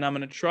 And I'm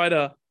going to try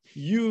to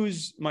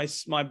use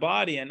my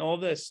body and all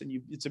this.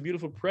 And it's a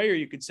beautiful prayer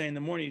you could say in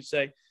the morning. You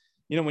say,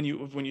 when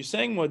you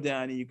sang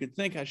Modani, you could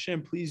think,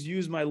 Hashem, please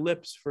use my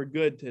lips for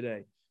good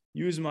today.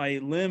 Use my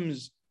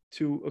limbs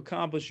to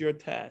accomplish your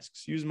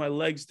tasks. Use my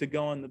legs to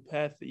go on the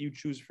path that you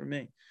choose for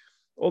me.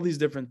 All these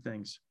different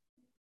things.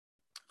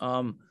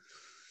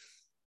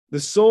 The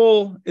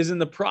soul is in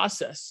the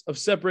process of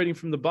separating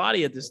from the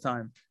body at this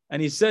time.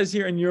 And he says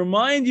here, in your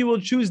mind, you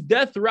will choose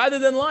death rather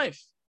than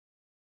life.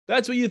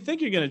 That's what you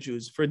think you're going to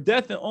choose. For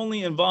death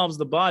only involves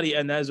the body,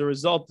 and as a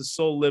result, the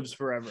soul lives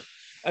forever.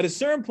 At a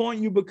certain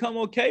point, you become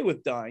okay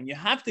with dying. You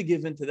have to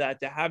give into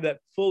that to have that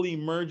fully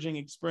merging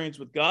experience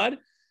with God.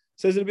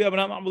 Says it,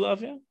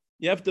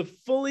 you have to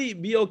fully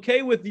be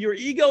okay with your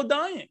ego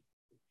dying.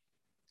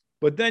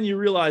 But then you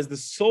realize the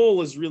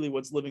soul is really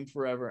what's living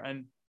forever,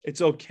 and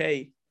it's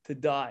okay to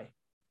die.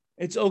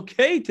 It's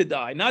okay to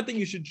die. Not that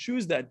you should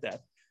choose that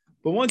death.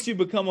 But once you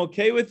become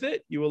okay with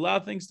it, you allow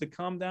things to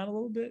calm down a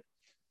little bit.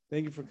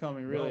 Thank you for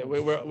coming. Really,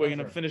 we're going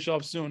to finish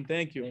off soon.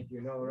 Thank you. Thank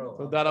you.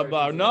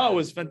 No, it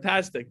was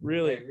fantastic.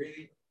 Really.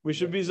 We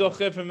should be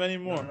zocheh for many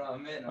more.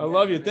 I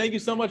love you. Thank you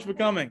so much for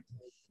coming.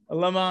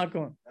 Allah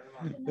ma'akum.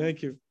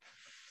 Thank you.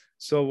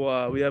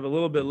 So we have a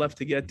little bit left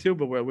to get to,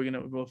 but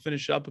we'll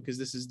finish up because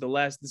this is the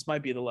last. This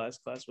might be the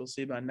last class. We'll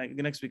see about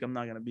next week. I'm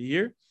not going to be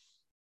here,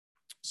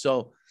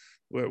 so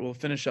we'll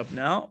finish up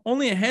now.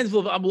 Only a handful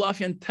of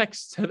Abulafian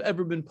texts have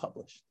ever been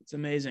published. It's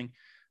amazing.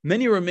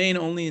 Many remain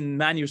only in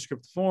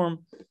manuscript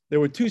form.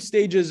 There were two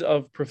stages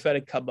of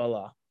prophetic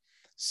Kabbalah.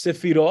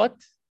 Sefirot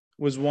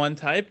was one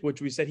type,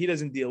 which we said he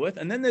doesn't deal with.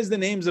 And then there's the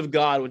names of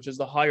God, which is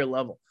the higher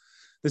level.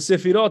 The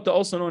Sefirot are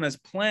also known as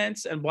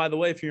plants. And by the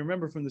way, if you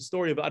remember from the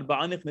story of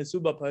Arba'anik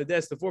Nesuba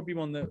Pardes, the four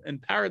people in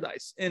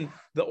paradise, in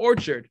the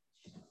orchard,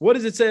 what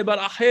does it say about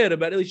Aher,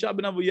 about Elisha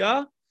ben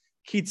Avuya?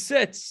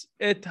 Kitzetz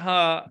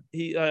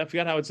I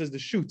forgot how it says the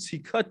shoots. He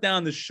cut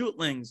down the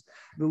shootlings,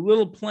 the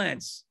little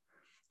plants.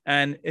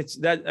 And it's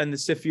that, and the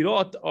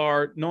Sefirot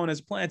are known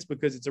as plants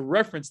because it's a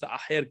reference to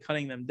Aher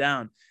cutting them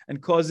down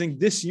and causing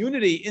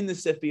disunity in the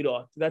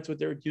Sefirot. That's what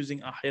they're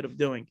accusing Aher of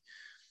doing.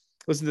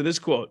 Listen to this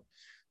quote.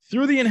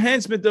 Through the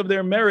enhancement of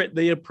their merit,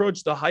 they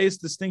approach the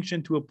highest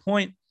distinction to a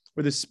point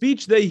where the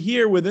speech they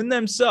hear within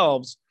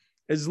themselves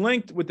is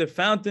linked with the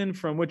fountain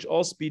from which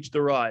all speech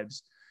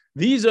derives.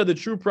 These are the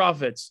true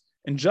prophets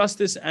in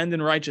justice and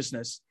in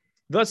righteousness.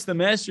 Thus, the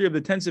mastery of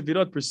the 10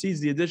 Sefirot precedes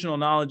the additional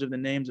knowledge of the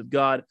names of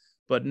God,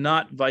 but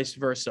not vice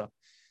versa.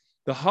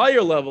 The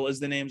higher level is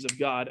the names of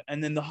God.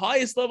 And then the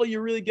highest level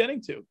you're really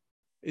getting to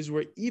is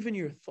where even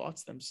your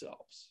thoughts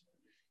themselves,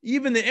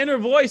 even the inner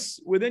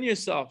voice within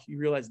yourself, you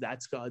realize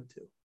that's God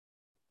too.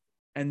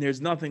 And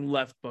there's nothing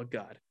left but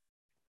God.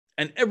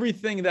 And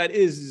everything that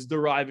is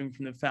deriving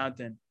from the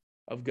fountain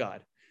of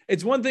God.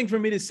 It's one thing for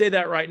me to say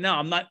that right now.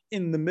 I'm not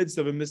in the midst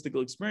of a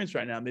mystical experience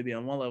right now. Maybe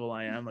on one level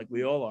I am, like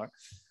we all are.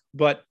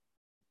 But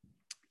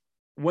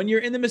when you're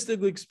in the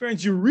mystical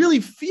experience, you really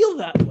feel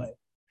that way.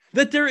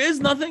 That there is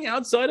nothing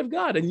outside of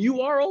God, and you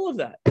are all of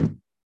that.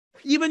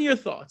 Even your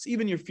thoughts,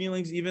 even your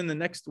feelings, even the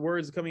next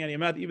words coming out of your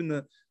mouth, even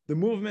the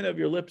movement of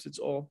your lips, it's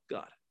all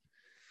God.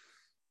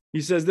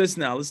 He says this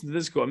now, listen to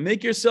this quote.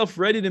 Make yourself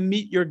ready to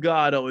meet your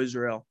God, O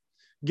Israel.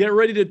 Get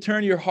ready to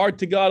turn your heart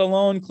to God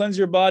alone, cleanse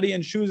your body,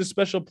 and choose a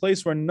special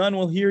place where none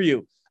will hear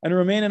you, and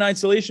remain in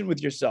isolation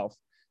with yourself.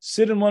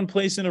 Sit in one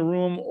place in a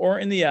room or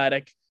in the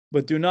attic,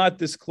 but do not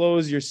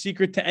disclose your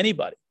secret to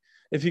anybody.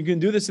 If you can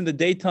do this in the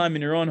daytime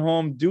in your own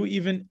home, do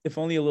even if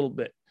only a little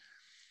bit.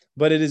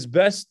 But it is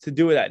best to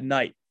do it at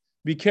night.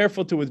 Be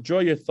careful to withdraw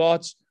your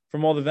thoughts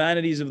from all the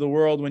vanities of the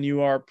world when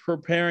you are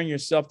preparing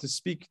yourself to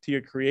speak to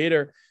your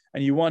Creator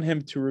and you want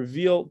Him to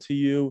reveal to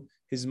you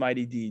His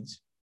mighty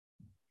deeds.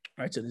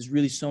 All right, so there's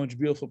really so much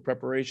beautiful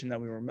preparation that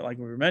we were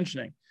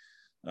mentioning,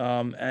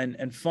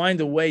 and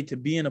find a way to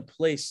be in a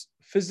place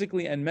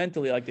physically and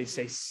mentally, like they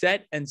say,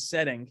 set and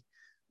setting,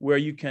 where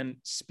you can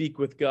speak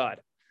with God.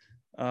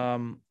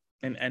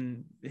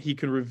 And He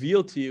can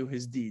reveal to you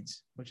His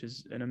deeds, which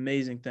is an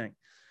amazing thing.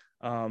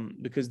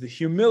 Because the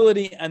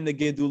humility and the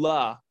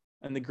gedulah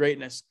and the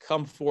greatness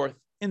come forth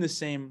in the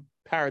same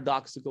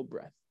paradoxical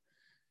breath.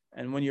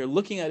 And when you're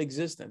looking at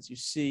existence, you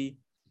see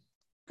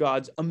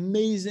God's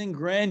amazing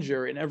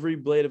grandeur in every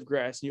blade of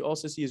grass. And you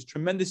also see His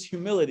tremendous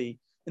humility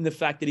in the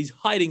fact that He's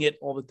hiding it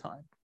all the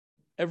time.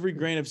 Every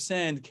grain of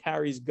sand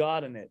carries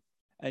God in it,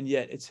 and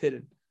yet it's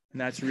hidden.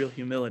 And that's real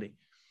humility.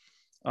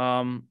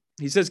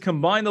 He says,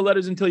 combine the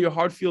letters until your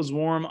heart feels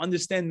warm.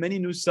 Understand many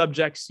new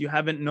subjects you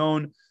haven't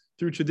known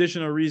through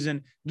traditional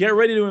reason. Get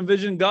ready to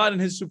envision God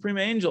and His supreme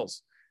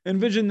angels.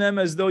 Envision them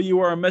as though you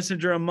are a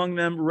messenger among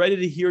them, ready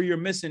to hear your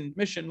mission,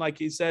 like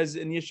he says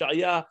in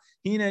Yeshaya,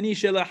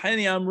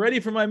 I'm ready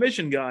for my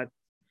mission, God.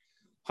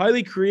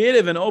 Highly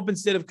creative and open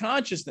state of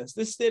consciousness.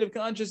 This state of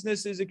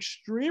consciousness is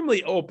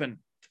extremely open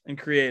and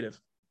creative.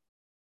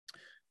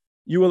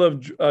 You will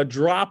have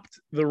dropped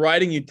the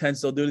writing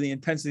utensil due to the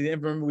intensity.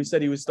 Remember, we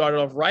said he was started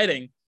off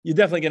writing. You're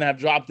definitely going to have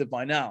dropped it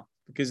by now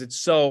because it's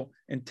so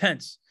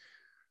intense.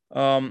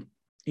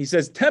 He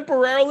says,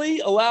 temporarily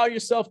allow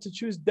yourself to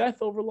choose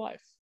death over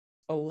life.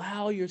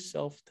 Allow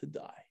yourself to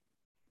die.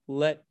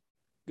 Let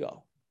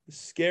go. The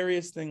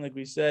scariest thing, like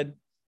we said,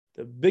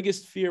 the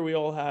biggest fear we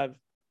all have,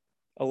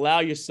 allow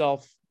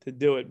yourself to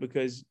do it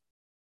because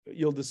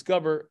you'll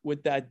discover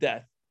with that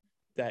death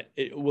that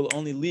it will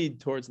only lead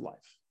towards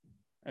life.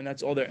 And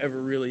that's all there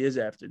ever really is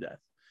after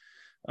death.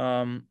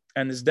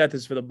 And this death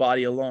is for the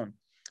body alone.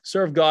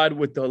 Serve God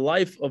with the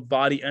life of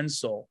body and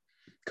soul.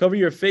 Cover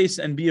your face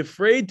and be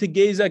afraid to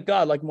gaze at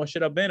God, like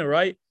Moshe Rabbeinu,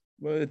 right?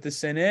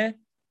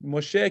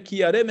 Moshe ki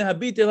yareh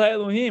mehabit el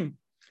Elohim.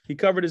 He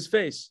covered his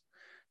face.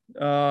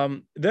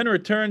 Then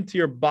return to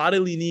your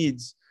bodily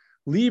needs.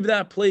 Leave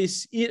that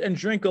place, eat and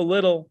drink a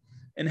little,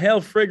 inhale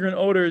fragrant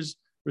odors,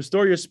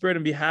 restore your spirit,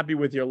 and be happy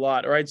with your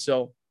lot. All right.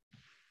 So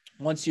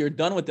once you're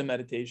done with the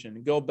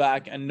meditation, go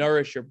back and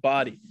nourish your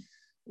body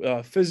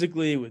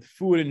physically with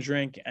food and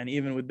drink, and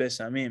even with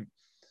Besamim.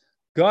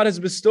 God has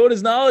bestowed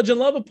his knowledge and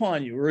love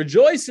upon you.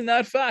 Rejoice in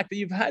that fact that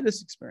you've had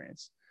this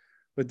experience,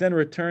 but then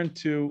return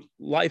to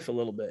life a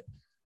little bit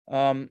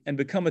and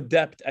become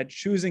adept at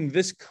choosing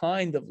this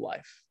kind of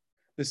life,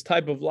 this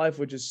type of life,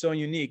 which is so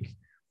unique,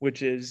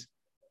 which is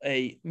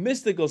a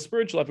mystical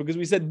spiritual life, because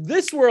we said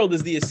this world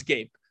is the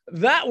escape.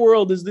 That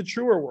world is the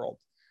truer world.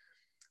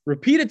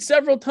 Repeat it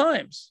several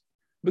times.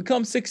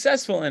 Become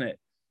successful in it.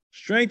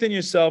 Strengthen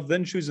yourself,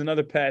 then choose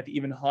another path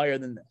even higher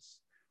than this.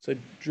 So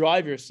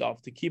drive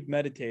yourself to keep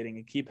meditating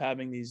and keep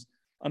having these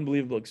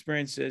unbelievable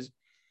experiences.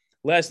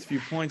 Last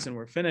few points and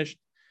we're finished.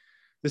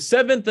 The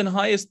seventh and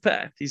highest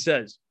path, he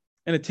says,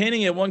 in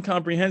attaining it, one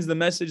comprehends the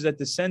message that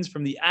descends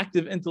from the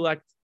active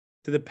intellect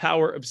to the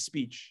power of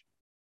speech.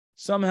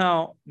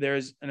 Somehow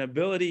there's an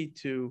ability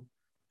to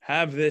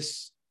have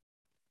this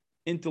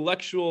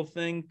intellectual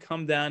thing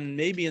come down,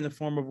 maybe in the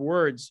form of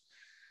words.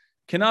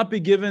 Cannot be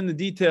given the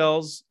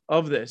details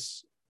of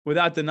this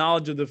without the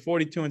knowledge of the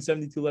 42 and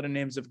 72 letter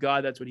names of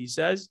God. That's what he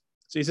says.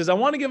 So he says, I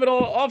want to give it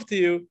all off to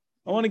you.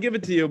 I want to give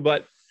it to you,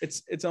 but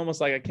it's almost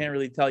like I can't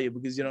really tell you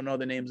because you don't know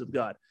the names of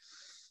God.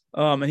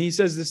 And he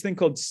says this thing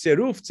called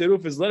Tseruf.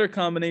 Tseruf is letter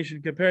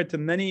combination compared to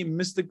many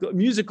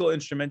musical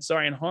instruments,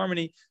 in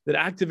harmony, that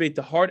activate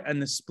the heart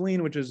and the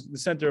spleen, which is the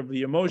center of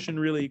the emotion,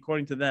 really,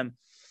 according to them.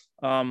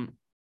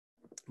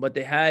 But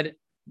they had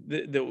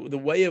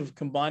the way of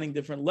combining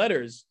different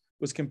letters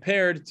was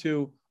compared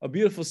to a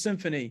beautiful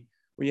symphony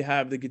where you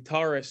have the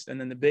guitarist and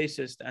then the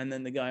bassist and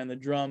then the guy on the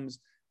drums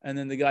and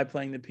then the guy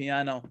playing the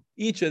piano.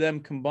 Each of them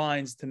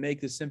combines to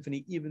make the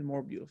symphony even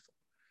more beautiful.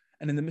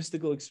 And in the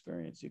mystical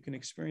experience, you can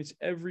experience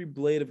every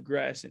blade of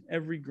grass and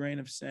every grain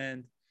of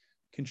sand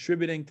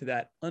contributing to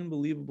that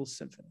unbelievable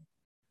symphony.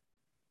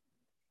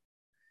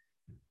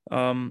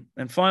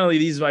 And finally,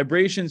 these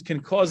vibrations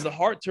can cause the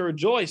heart to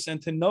rejoice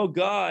and to know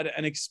God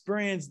and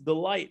experience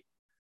delight.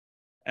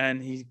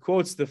 And he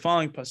quotes the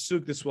following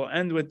pasuk. This will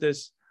end with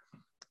this.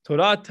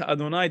 Torat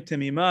Adonai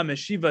temima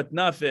meshivat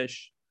nafesh.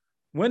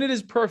 When it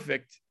is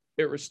perfect,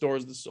 it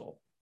restores the soul.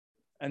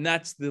 And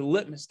that's the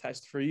litmus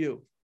test for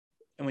you.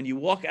 And when you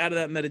walk out of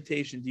that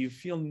meditation, do you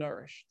feel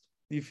nourished?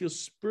 Do you feel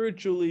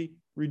spiritually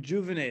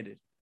rejuvenated?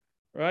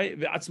 Right?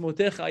 Like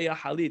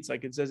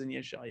it says in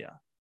Yeshaya.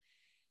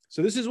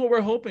 So this is what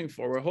we're hoping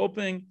for. We're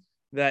hoping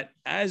that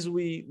as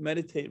we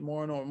meditate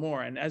more and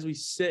more, and as we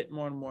sit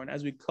more and more, and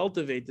as we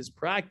cultivate this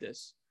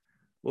practice,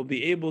 we'll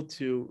be able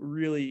to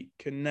really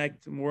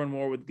connect more and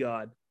more with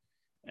God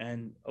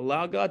and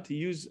allow God to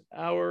use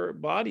our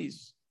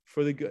bodies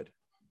for the good,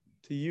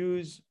 to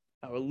use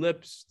our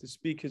lips to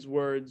speak his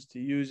words, to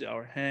use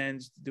our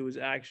hands to do his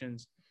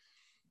actions.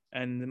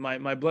 And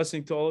my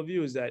blessing to all of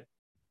you is that,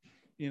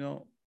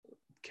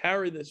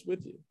 carry this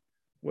with you,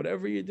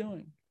 whatever you're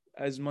doing,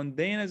 as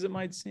mundane as it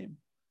might seem.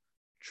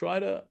 Try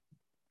to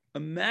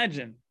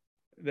imagine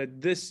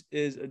that this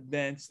is a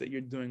dance that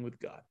you're doing with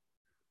God.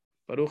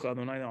 Baruch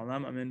Adonai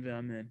Olam, amen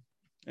ve'amen.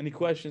 Any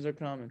questions or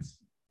comments?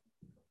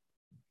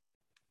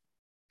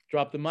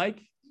 Drop the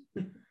mic.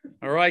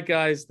 All right,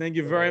 guys. Thank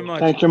you very much.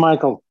 Thank you,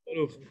 Michael.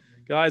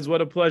 Guys,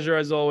 what a pleasure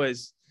as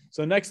always.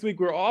 So next week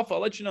we're off. I'll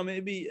let you know,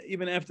 maybe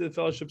even after the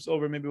fellowship's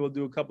over, maybe we'll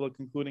do a couple of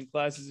concluding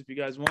classes if you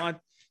guys want.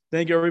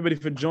 Thank you, everybody,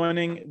 for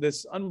joining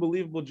this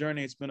unbelievable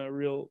journey. It's been a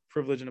real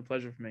privilege and a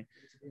pleasure for me.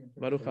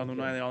 Baruch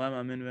Adonai Olam,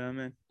 amen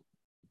ve'amen.